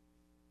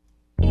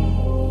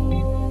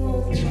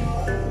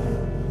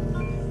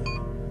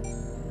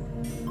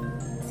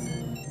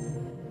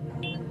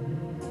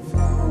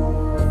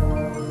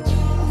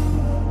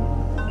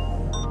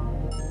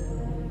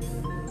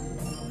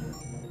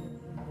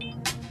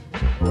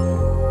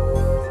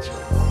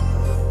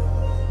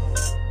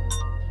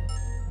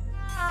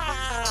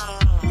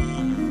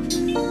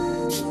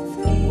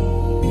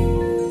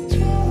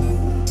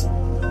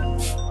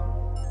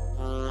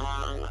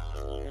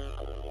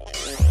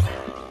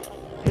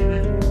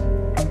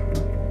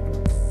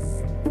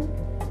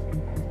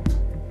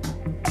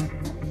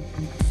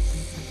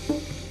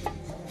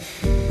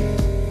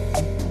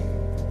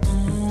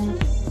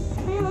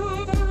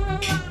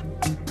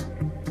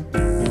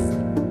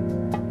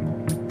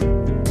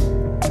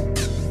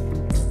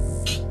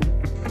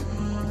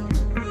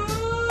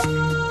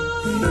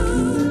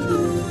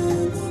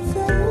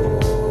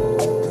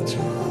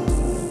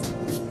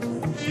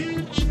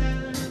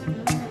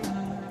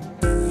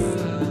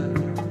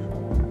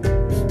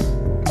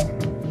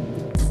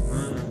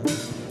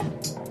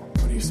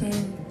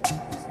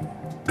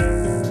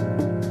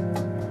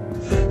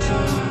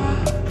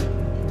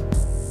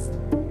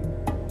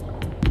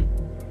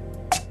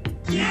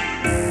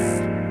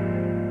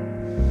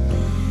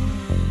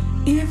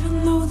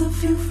 Even though the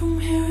view from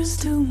here is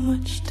too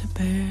much to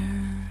bear,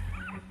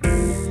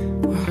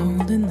 we're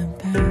holding the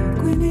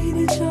back. We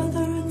need each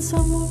other and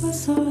some of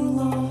us are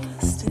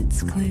lost,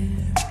 it's clear.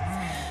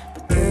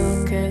 But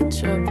they'll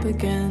catch up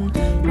again.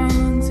 Our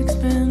lungs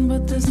expand,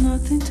 but there's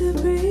nothing to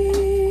breathe.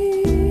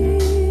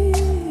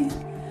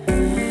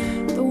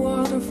 The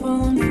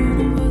waterfall in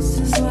front of us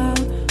is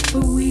loud,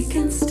 but we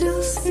can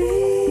still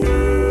see.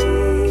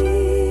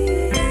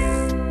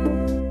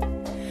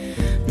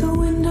 The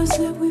windows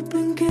that we've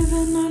been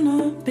given are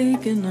not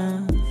big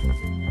enough.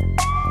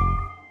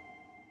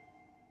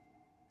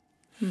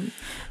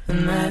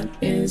 And that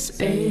is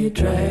a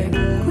drag.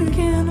 We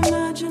can't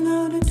imagine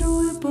how to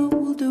do it, but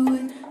we'll do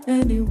it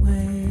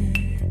anyway.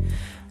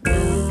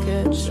 We'll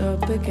catch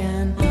up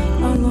again.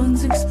 Our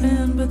lungs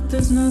expand, but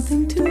there's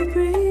nothing to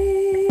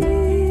breathe.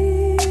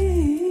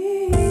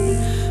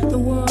 The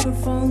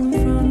waterfall in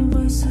front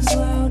of us is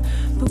loud,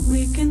 but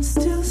we can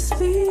still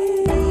speak.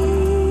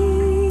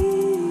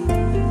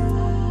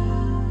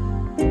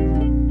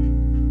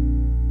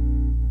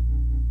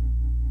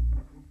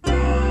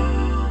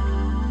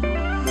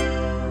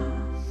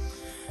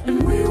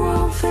 And we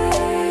won't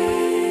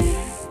fade.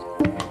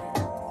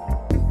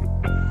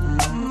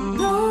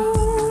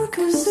 No,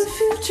 'cause the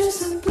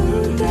future's a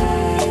blue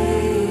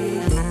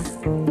day.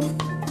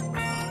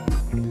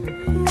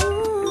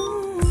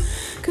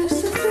 'Cause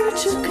the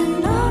future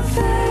cannot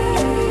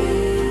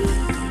fade.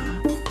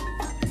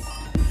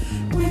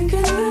 We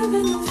can live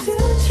in the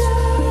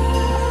future.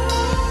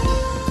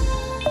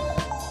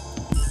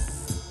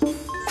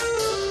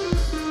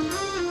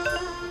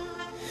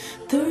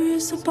 There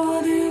is a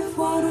body of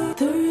water,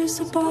 there is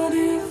a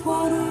body of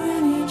water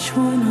in each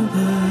one of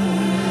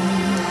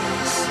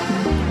us.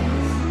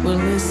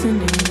 We're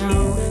listening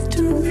now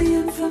to the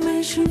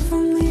information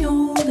from the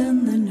old and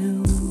the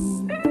new.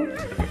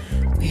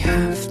 We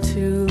have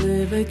to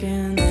live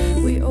again.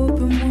 We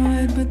open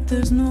wide, but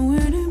there's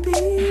nowhere to be.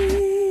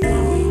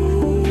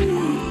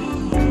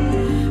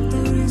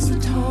 There is a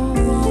tall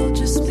wall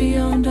just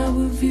beyond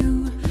our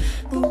view,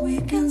 but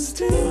we can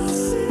still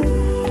see.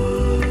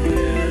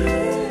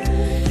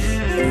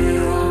 We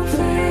won't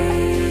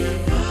fade.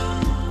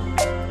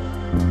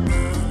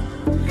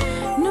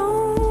 No,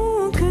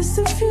 'cause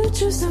the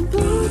future's a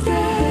blue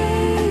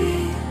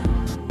day.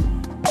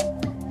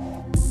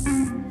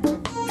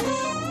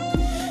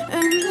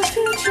 And the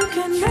future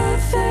cannot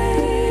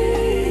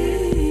fade.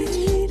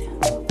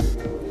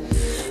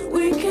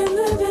 We can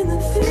live in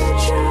the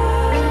future.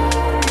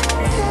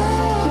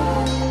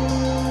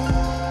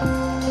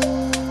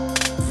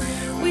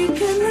 We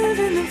can live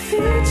in the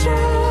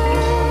future.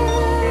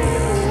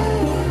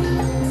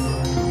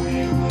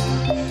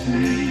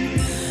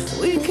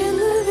 We can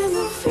live in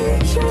the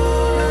future.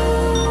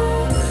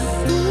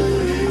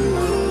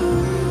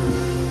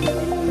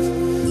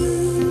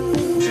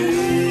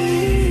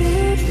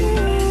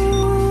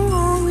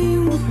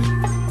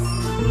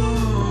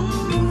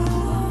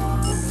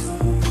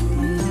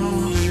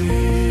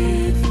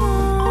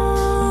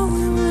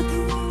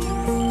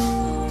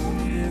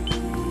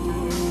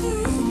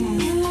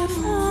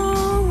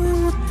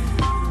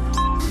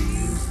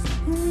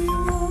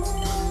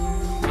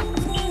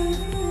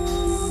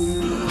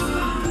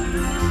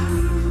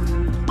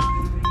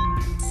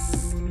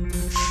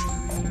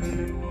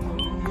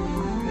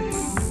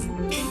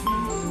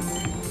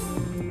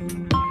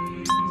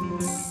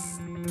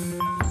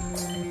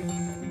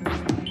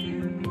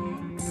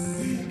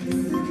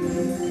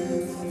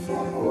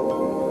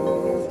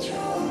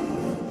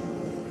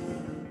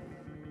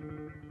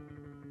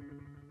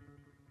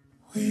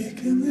 We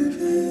can live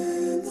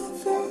in the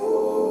future.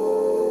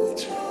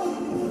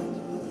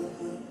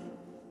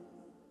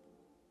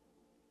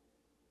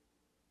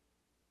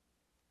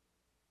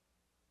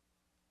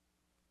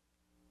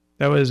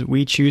 That was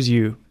We Choose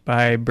You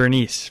by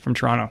Bernice from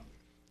Toronto.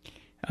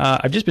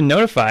 I've just been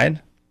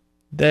notified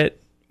that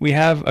we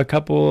have a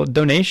couple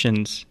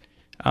donations.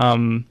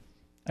 I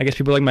guess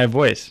people like my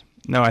voice.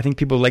 No, I think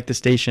people like the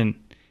station,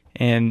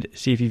 and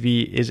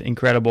CFUV is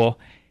incredible.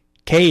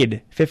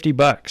 Cade,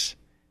 $50.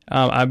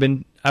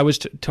 I was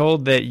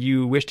told that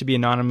you wish to be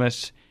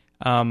anonymous,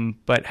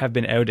 but have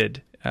been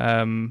outed.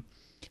 So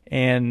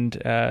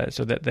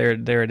that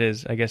there it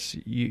is. I guess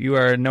you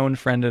are a known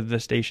friend of the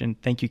station.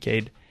 Thank you,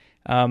 Cade.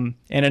 An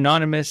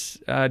anonymous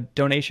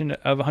donation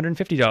of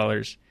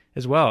 $150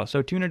 as well.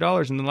 So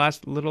 $200 in the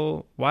last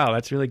little while.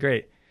 That's really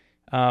great.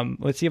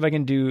 Let's see if I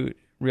can do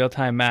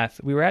real-time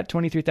math. We were at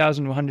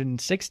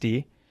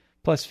 23,160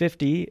 plus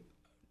 50,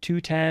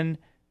 210,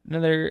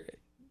 another.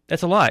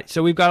 That's a lot.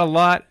 So we've got a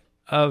lot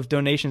of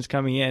donations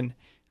coming in.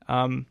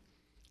 I've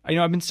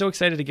been so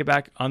excited to get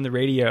back on the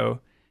radio.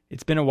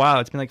 It's been a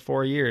while. It's been like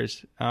 4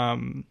 years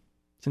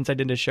since I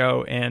did a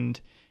show, and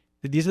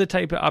these are the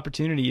type of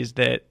opportunities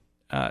that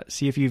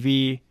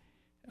CFUV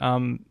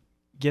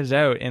gives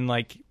out. And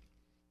like,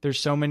 there's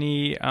so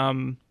many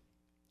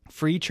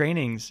free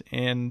trainings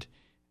and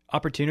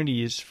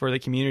opportunities for the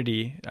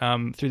community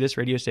through this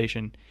radio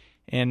station.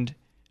 And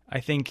I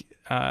think,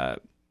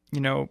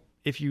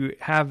 if you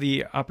have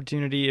the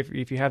opportunity,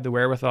 if you have the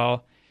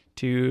wherewithal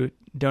to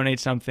donate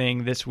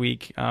something this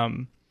week,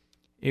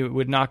 it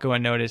would not go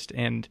unnoticed.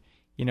 And,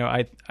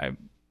 I've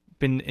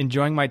been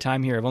enjoying my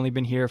time here. I've only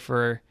been here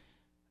for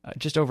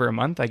just over a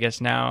month, I guess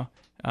now,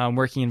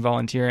 working and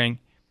volunteering.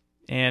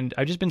 And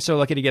I've just been so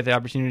lucky to get the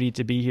opportunity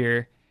to be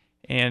here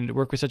and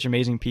work with such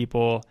amazing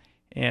people.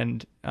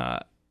 And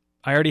I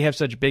already have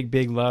such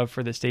big love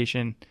for the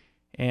station.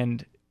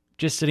 And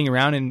just sitting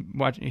around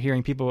and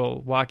hearing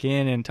people walk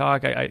in and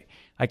talk, I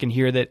can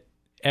hear that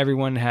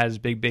everyone has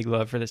big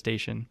love for the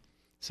station.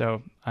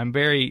 So I'm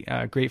very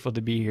grateful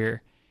to be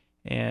here.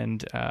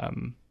 And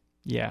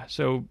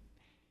so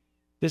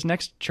this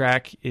next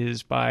track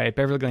is by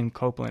Beverly Glenn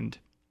Copeland.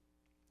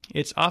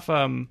 It's off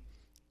a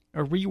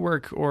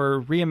rework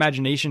or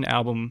reimagination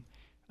album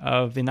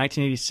of the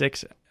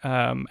 1986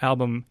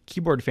 album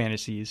Keyboard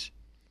Fantasies,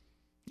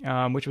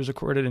 which was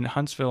recorded in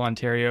Huntsville,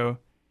 Ontario,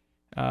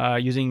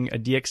 using a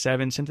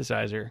DX7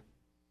 synthesizer.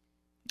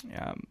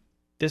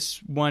 This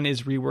one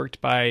is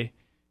reworked by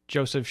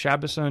Joseph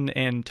Shabason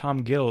and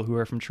Tom Gill, who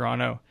are from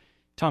Toronto.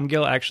 Tom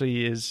Gill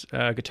actually is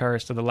a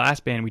guitarist of the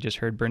last band we just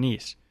heard,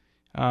 Bernice.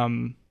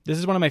 This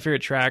is one of my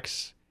favorite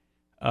tracks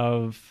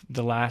of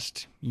the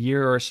last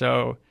year or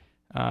so,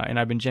 and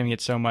I've been jamming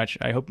it so much.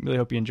 I really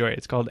hope you enjoy it.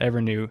 It's called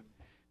Ever New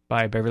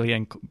by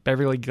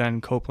Beverly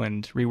Glenn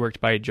Copeland, reworked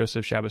by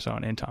Joseph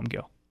Shabason and Tom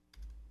Gill.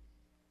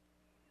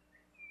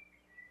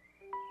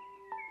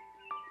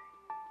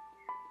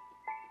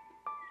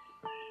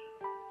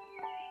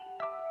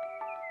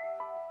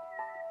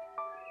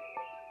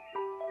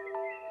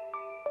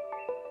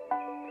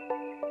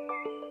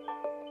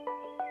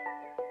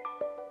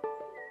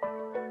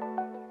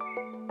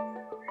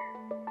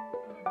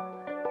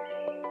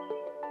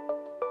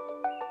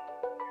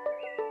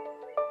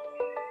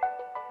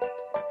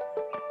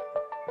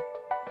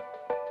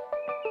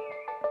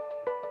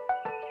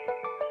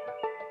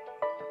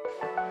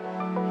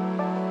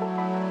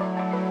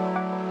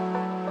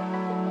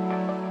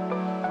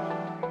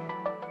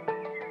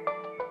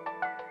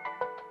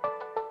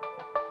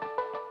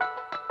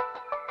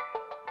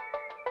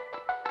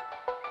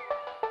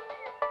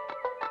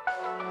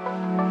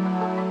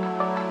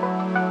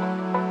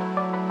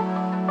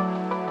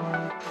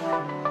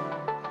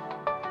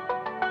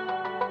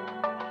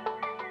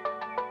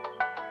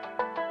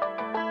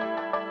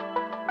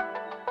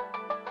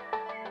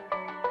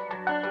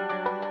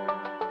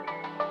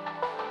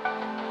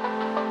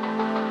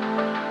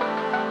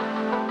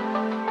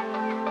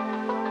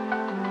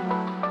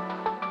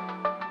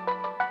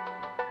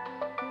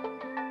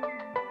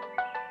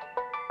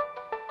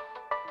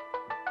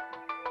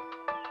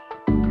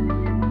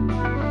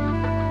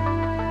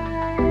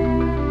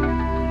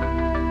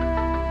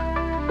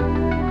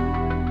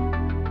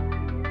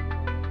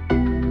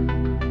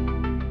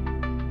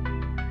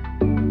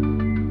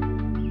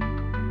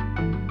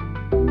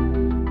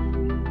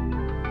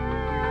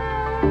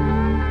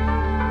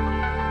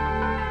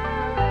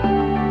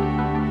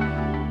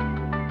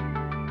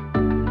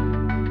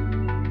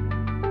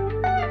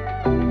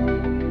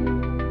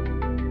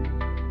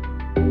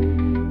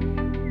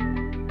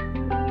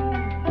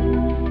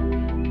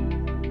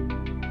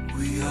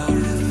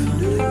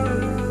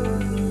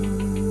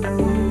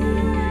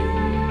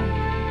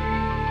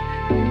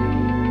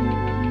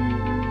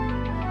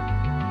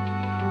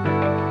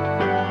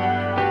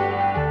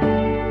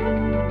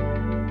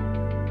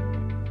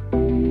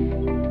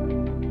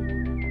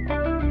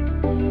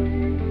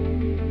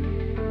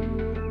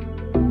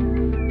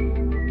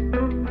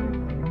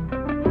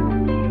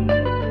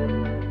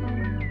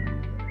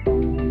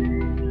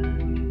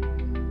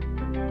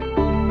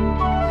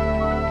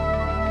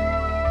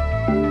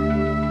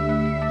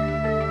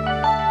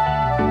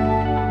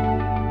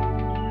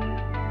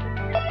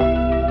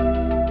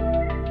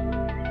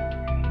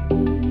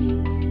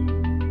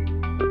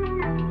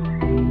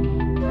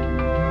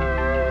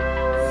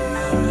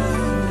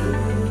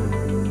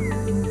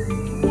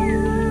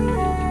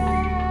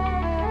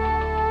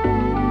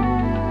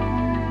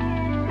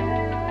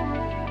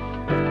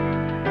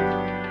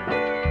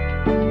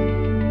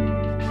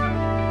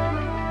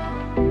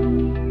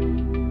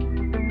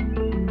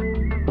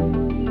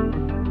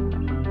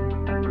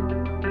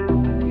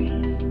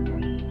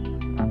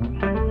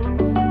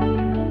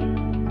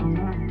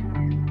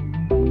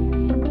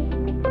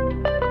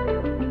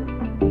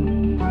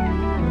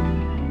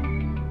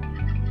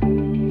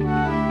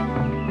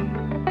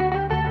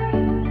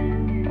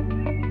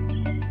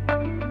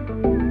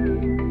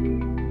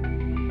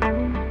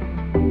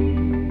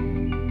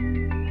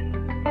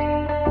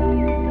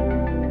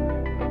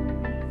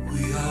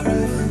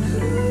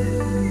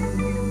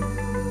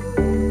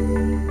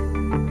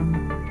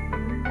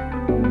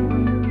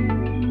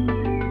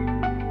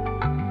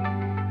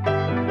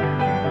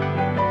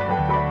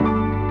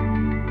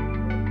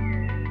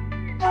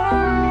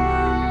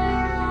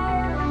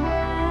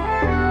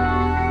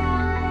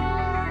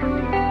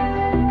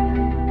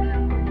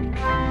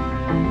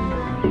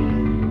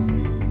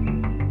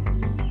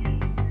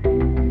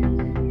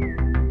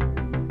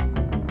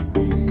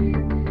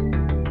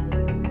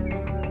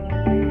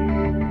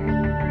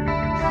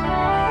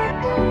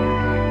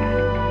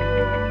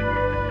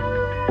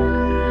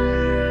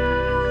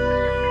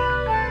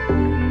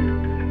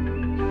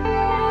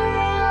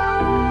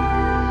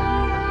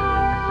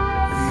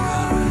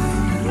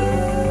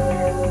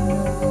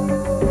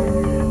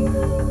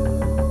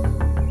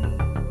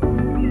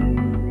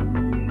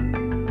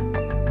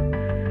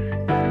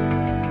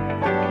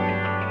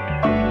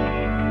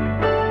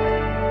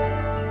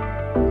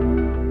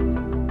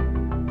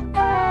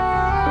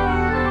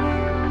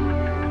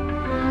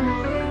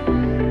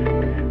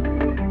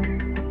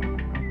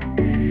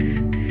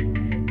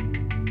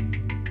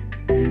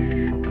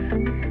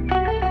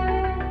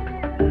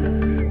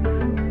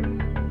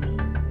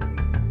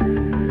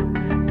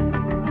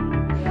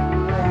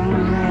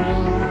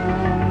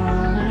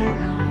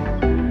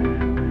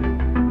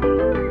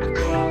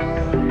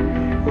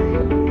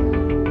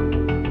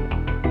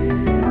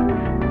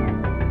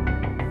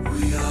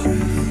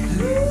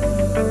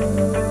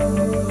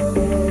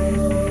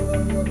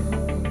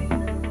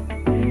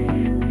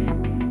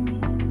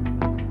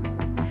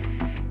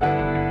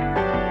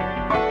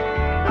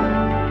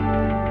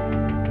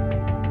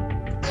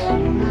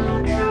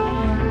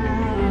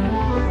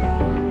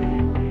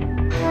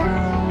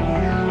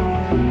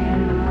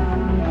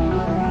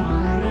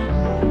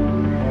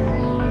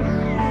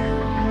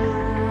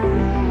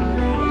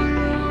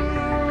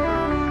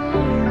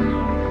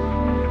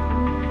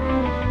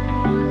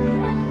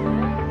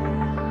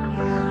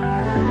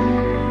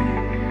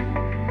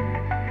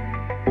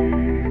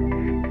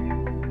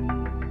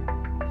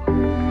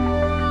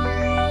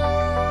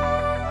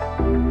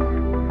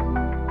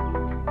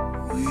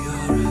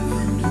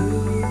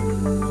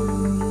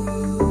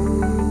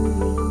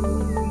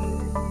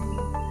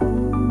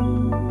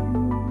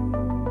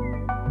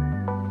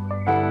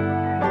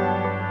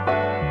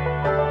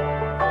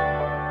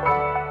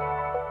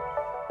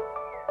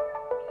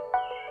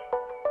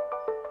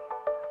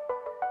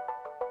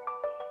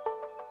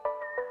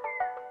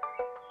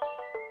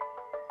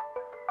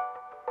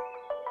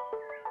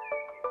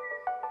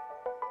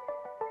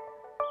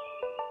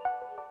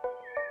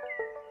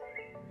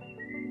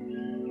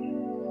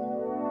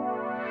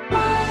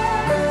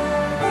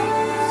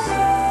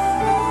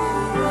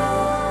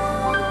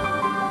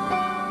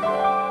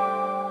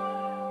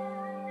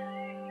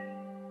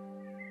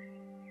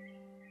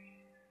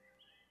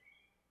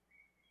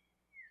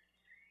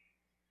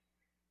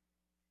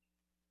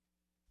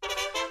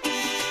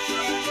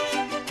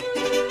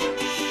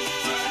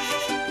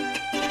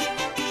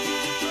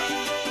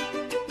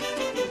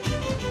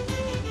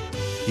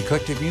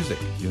 eclectic music.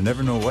 You'll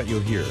never know what you'll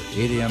hear.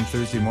 8 a.m.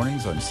 Thursday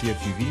mornings on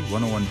CFUV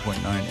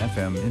 101.9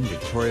 FM in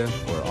Victoria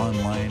or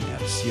online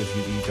at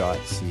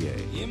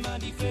cfuv.ca. In my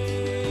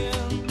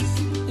defense,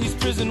 these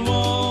prison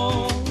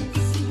walls,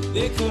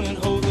 they couldn't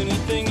hold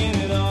anything in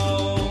it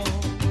all.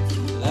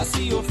 I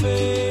see your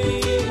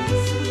face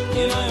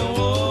in iron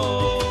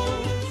walls.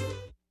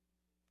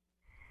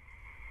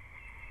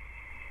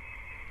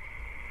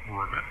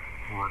 Orbit.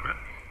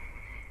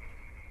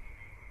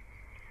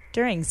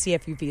 During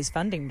CFUV's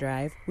funding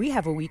drive, we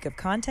have a week of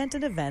content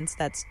and events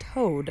that's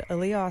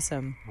totally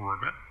awesome.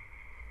 Orbit.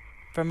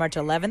 From March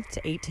 11th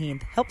to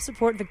 18th, help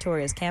support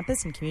Victoria's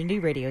campus and community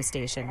radio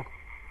station.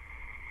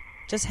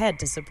 Just head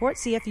to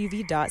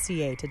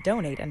supportcfuv.ca to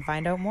donate and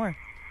find out more.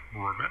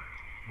 Orbit.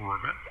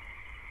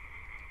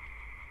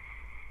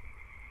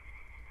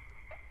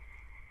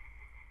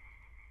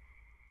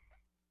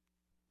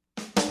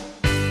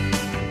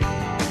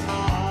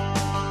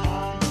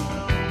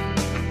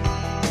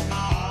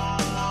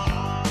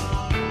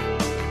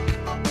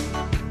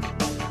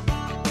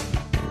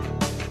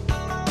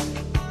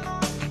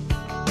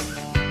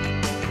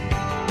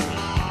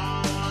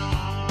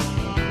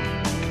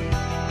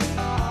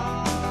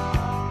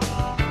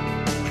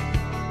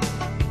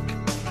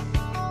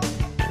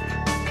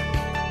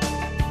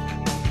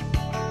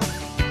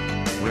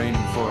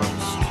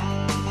 Rainforest,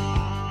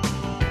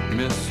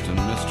 mist and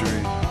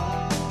mystery,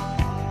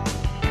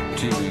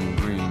 teeming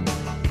green.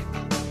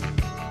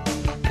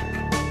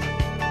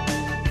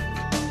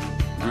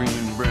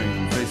 Green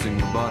brain facing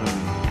the bottom.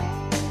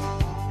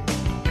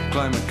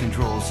 Climate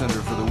control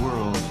center for the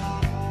world.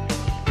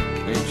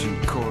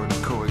 Ancient core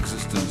to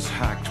coexistence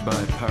hacked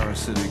by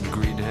parasitic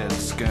greedhead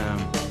scam.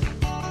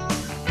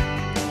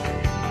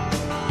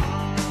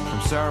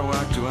 From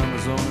Sarawak to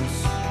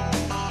Amazonas,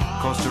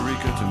 Costa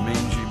Rica to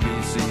mangy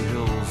BC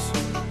hills,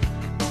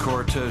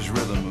 Cortez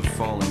rhythm of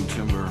falling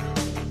timber.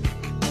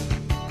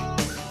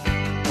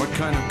 What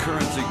kind of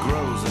currency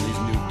grows in these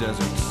new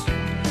deserts,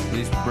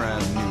 these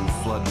brand new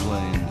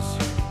floodplains?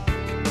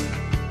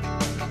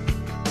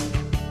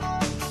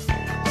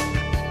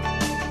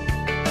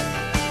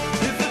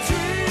 If a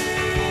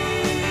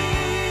tree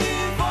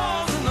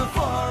falls in the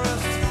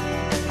forest,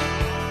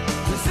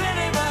 does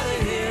anybody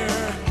hear?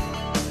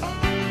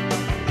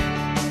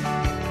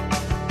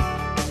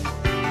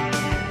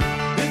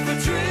 If a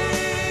tree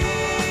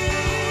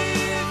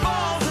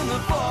falls in the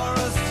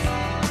forest,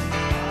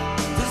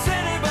 does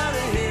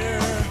anybody hear?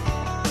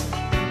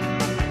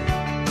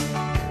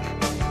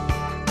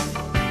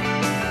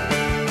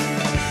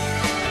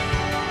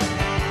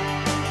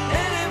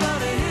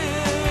 Anybody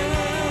hear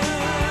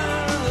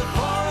the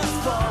forest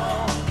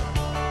fall?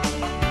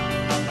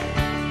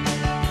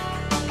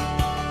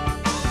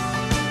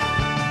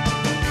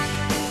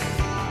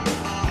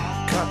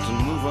 Cut and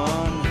move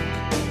on.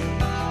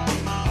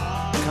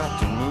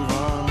 Cut and move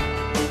on.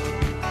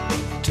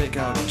 Take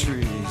out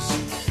trees.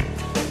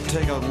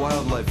 Take out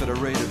wildlife at a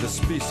rate of a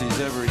species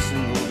every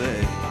single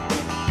day.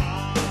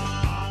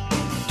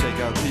 Take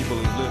out people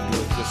who lived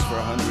with this for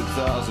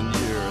 100,000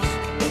 years.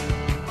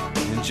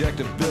 Inject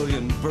 1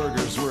 billion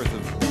burgers worth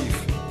of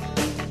beef.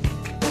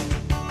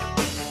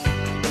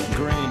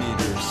 Grain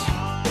eaters.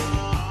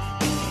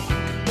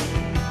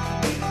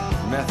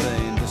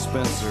 Methane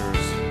dispensers.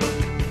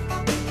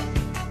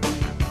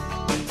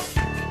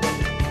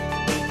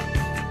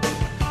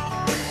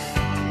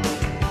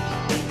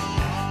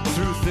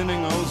 Through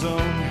thinning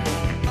ozone,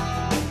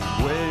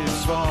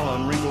 waves fall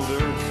on wrinkled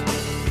earth.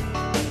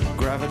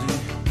 Gravity,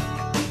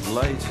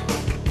 light,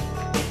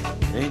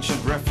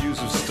 ancient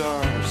refuse of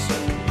stars.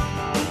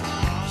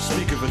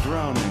 Speak of a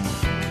drowning.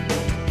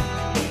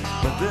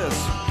 But this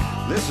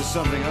is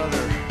something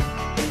other.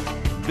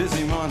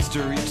 Busy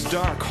monster eats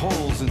dark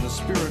holes in the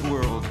spirit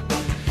world,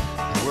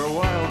 where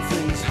wild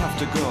things have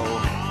to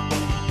go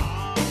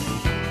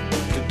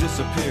to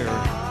disappear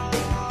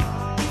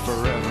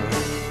forever.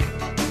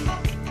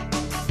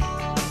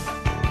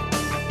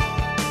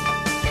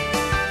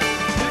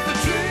 If a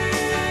tree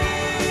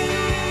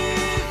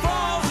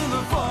falls in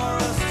the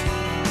forest,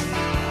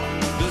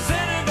 does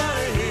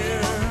anybody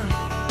hear?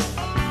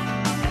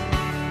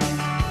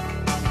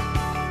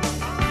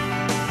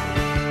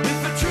 If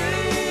a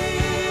tree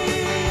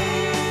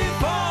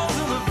falls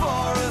in the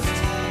forest,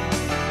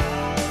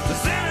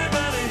 does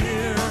anybody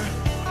hear?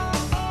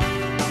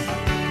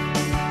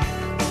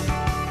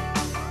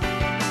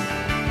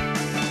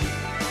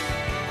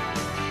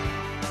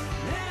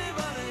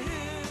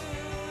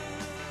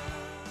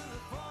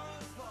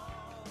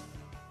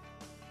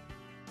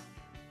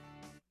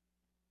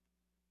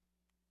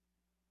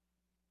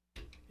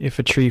 If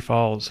a Tree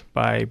Falls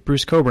by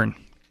Bruce Coburn.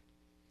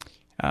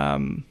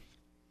 It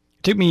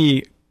took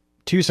me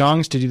 2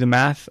 songs to do the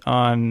math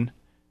on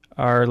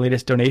our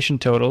latest donation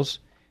totals,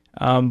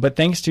 but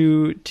thanks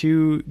to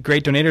 2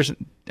 great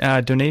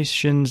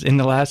donations in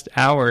the last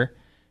hour,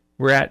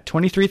 we're at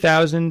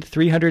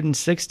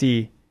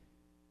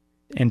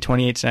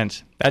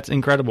 $23,360.28. That's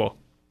incredible.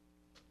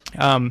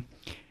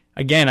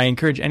 Again, I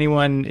encourage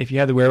anyone, if you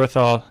have the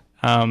wherewithal,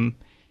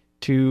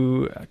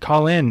 to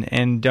call in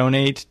and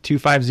donate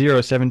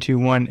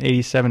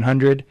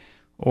 250-721-8700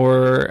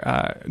 or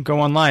go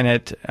online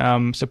at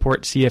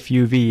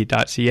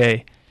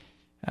supportcfuv.ca.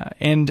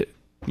 And,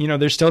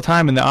 there's still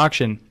time in the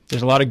auction.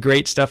 There's a lot of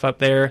great stuff up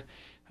there.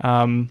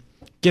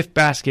 Gift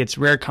baskets,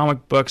 rare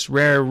comic books,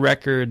 rare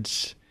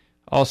records,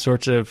 all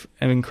sorts of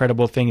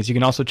incredible things. You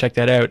can also check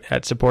that out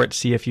at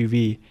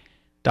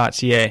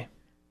supportcfuv.ca.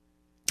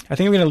 I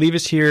think I'm going to leave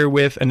us here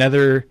with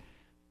another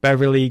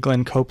Beverly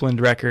Glenn Copeland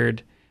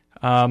record.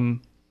 I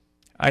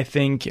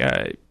think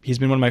he's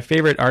been one of my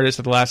favorite artists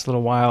of the last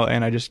little while,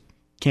 and I just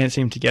can't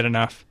seem to get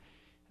enough.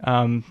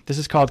 This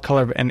is called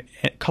Color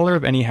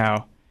of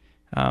Anyhow.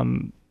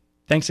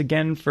 Thanks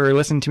again for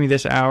listening to me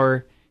this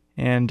hour,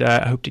 and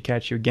I hope to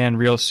catch you again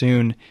real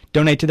soon.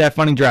 Donate to that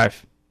funding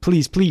drive.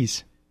 Please,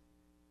 please.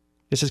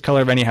 This is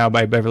Color of Anyhow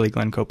by Beverly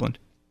Glenn Copeland.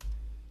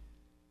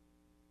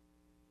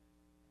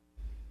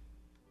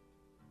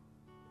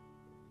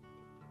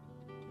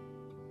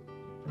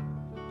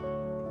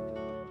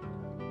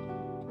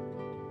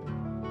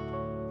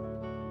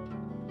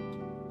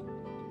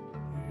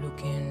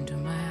 Look into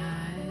my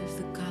eyes,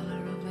 the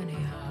color of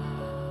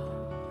anyhow.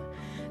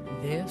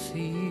 Their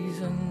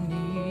season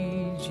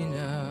needs you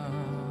now.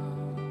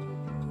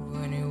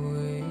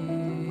 Anyway,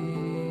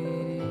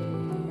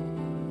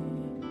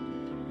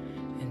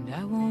 and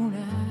I won't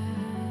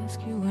ask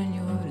you when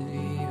you're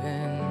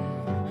leaving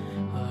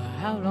or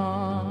how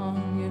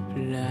long you're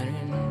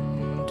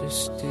planning to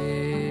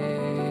stay.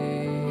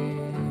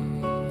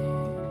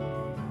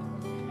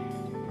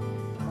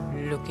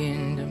 Look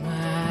into my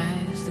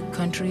eyes, the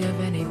country of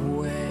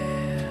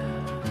anywhere.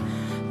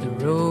 The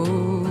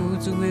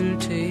roads will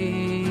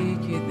take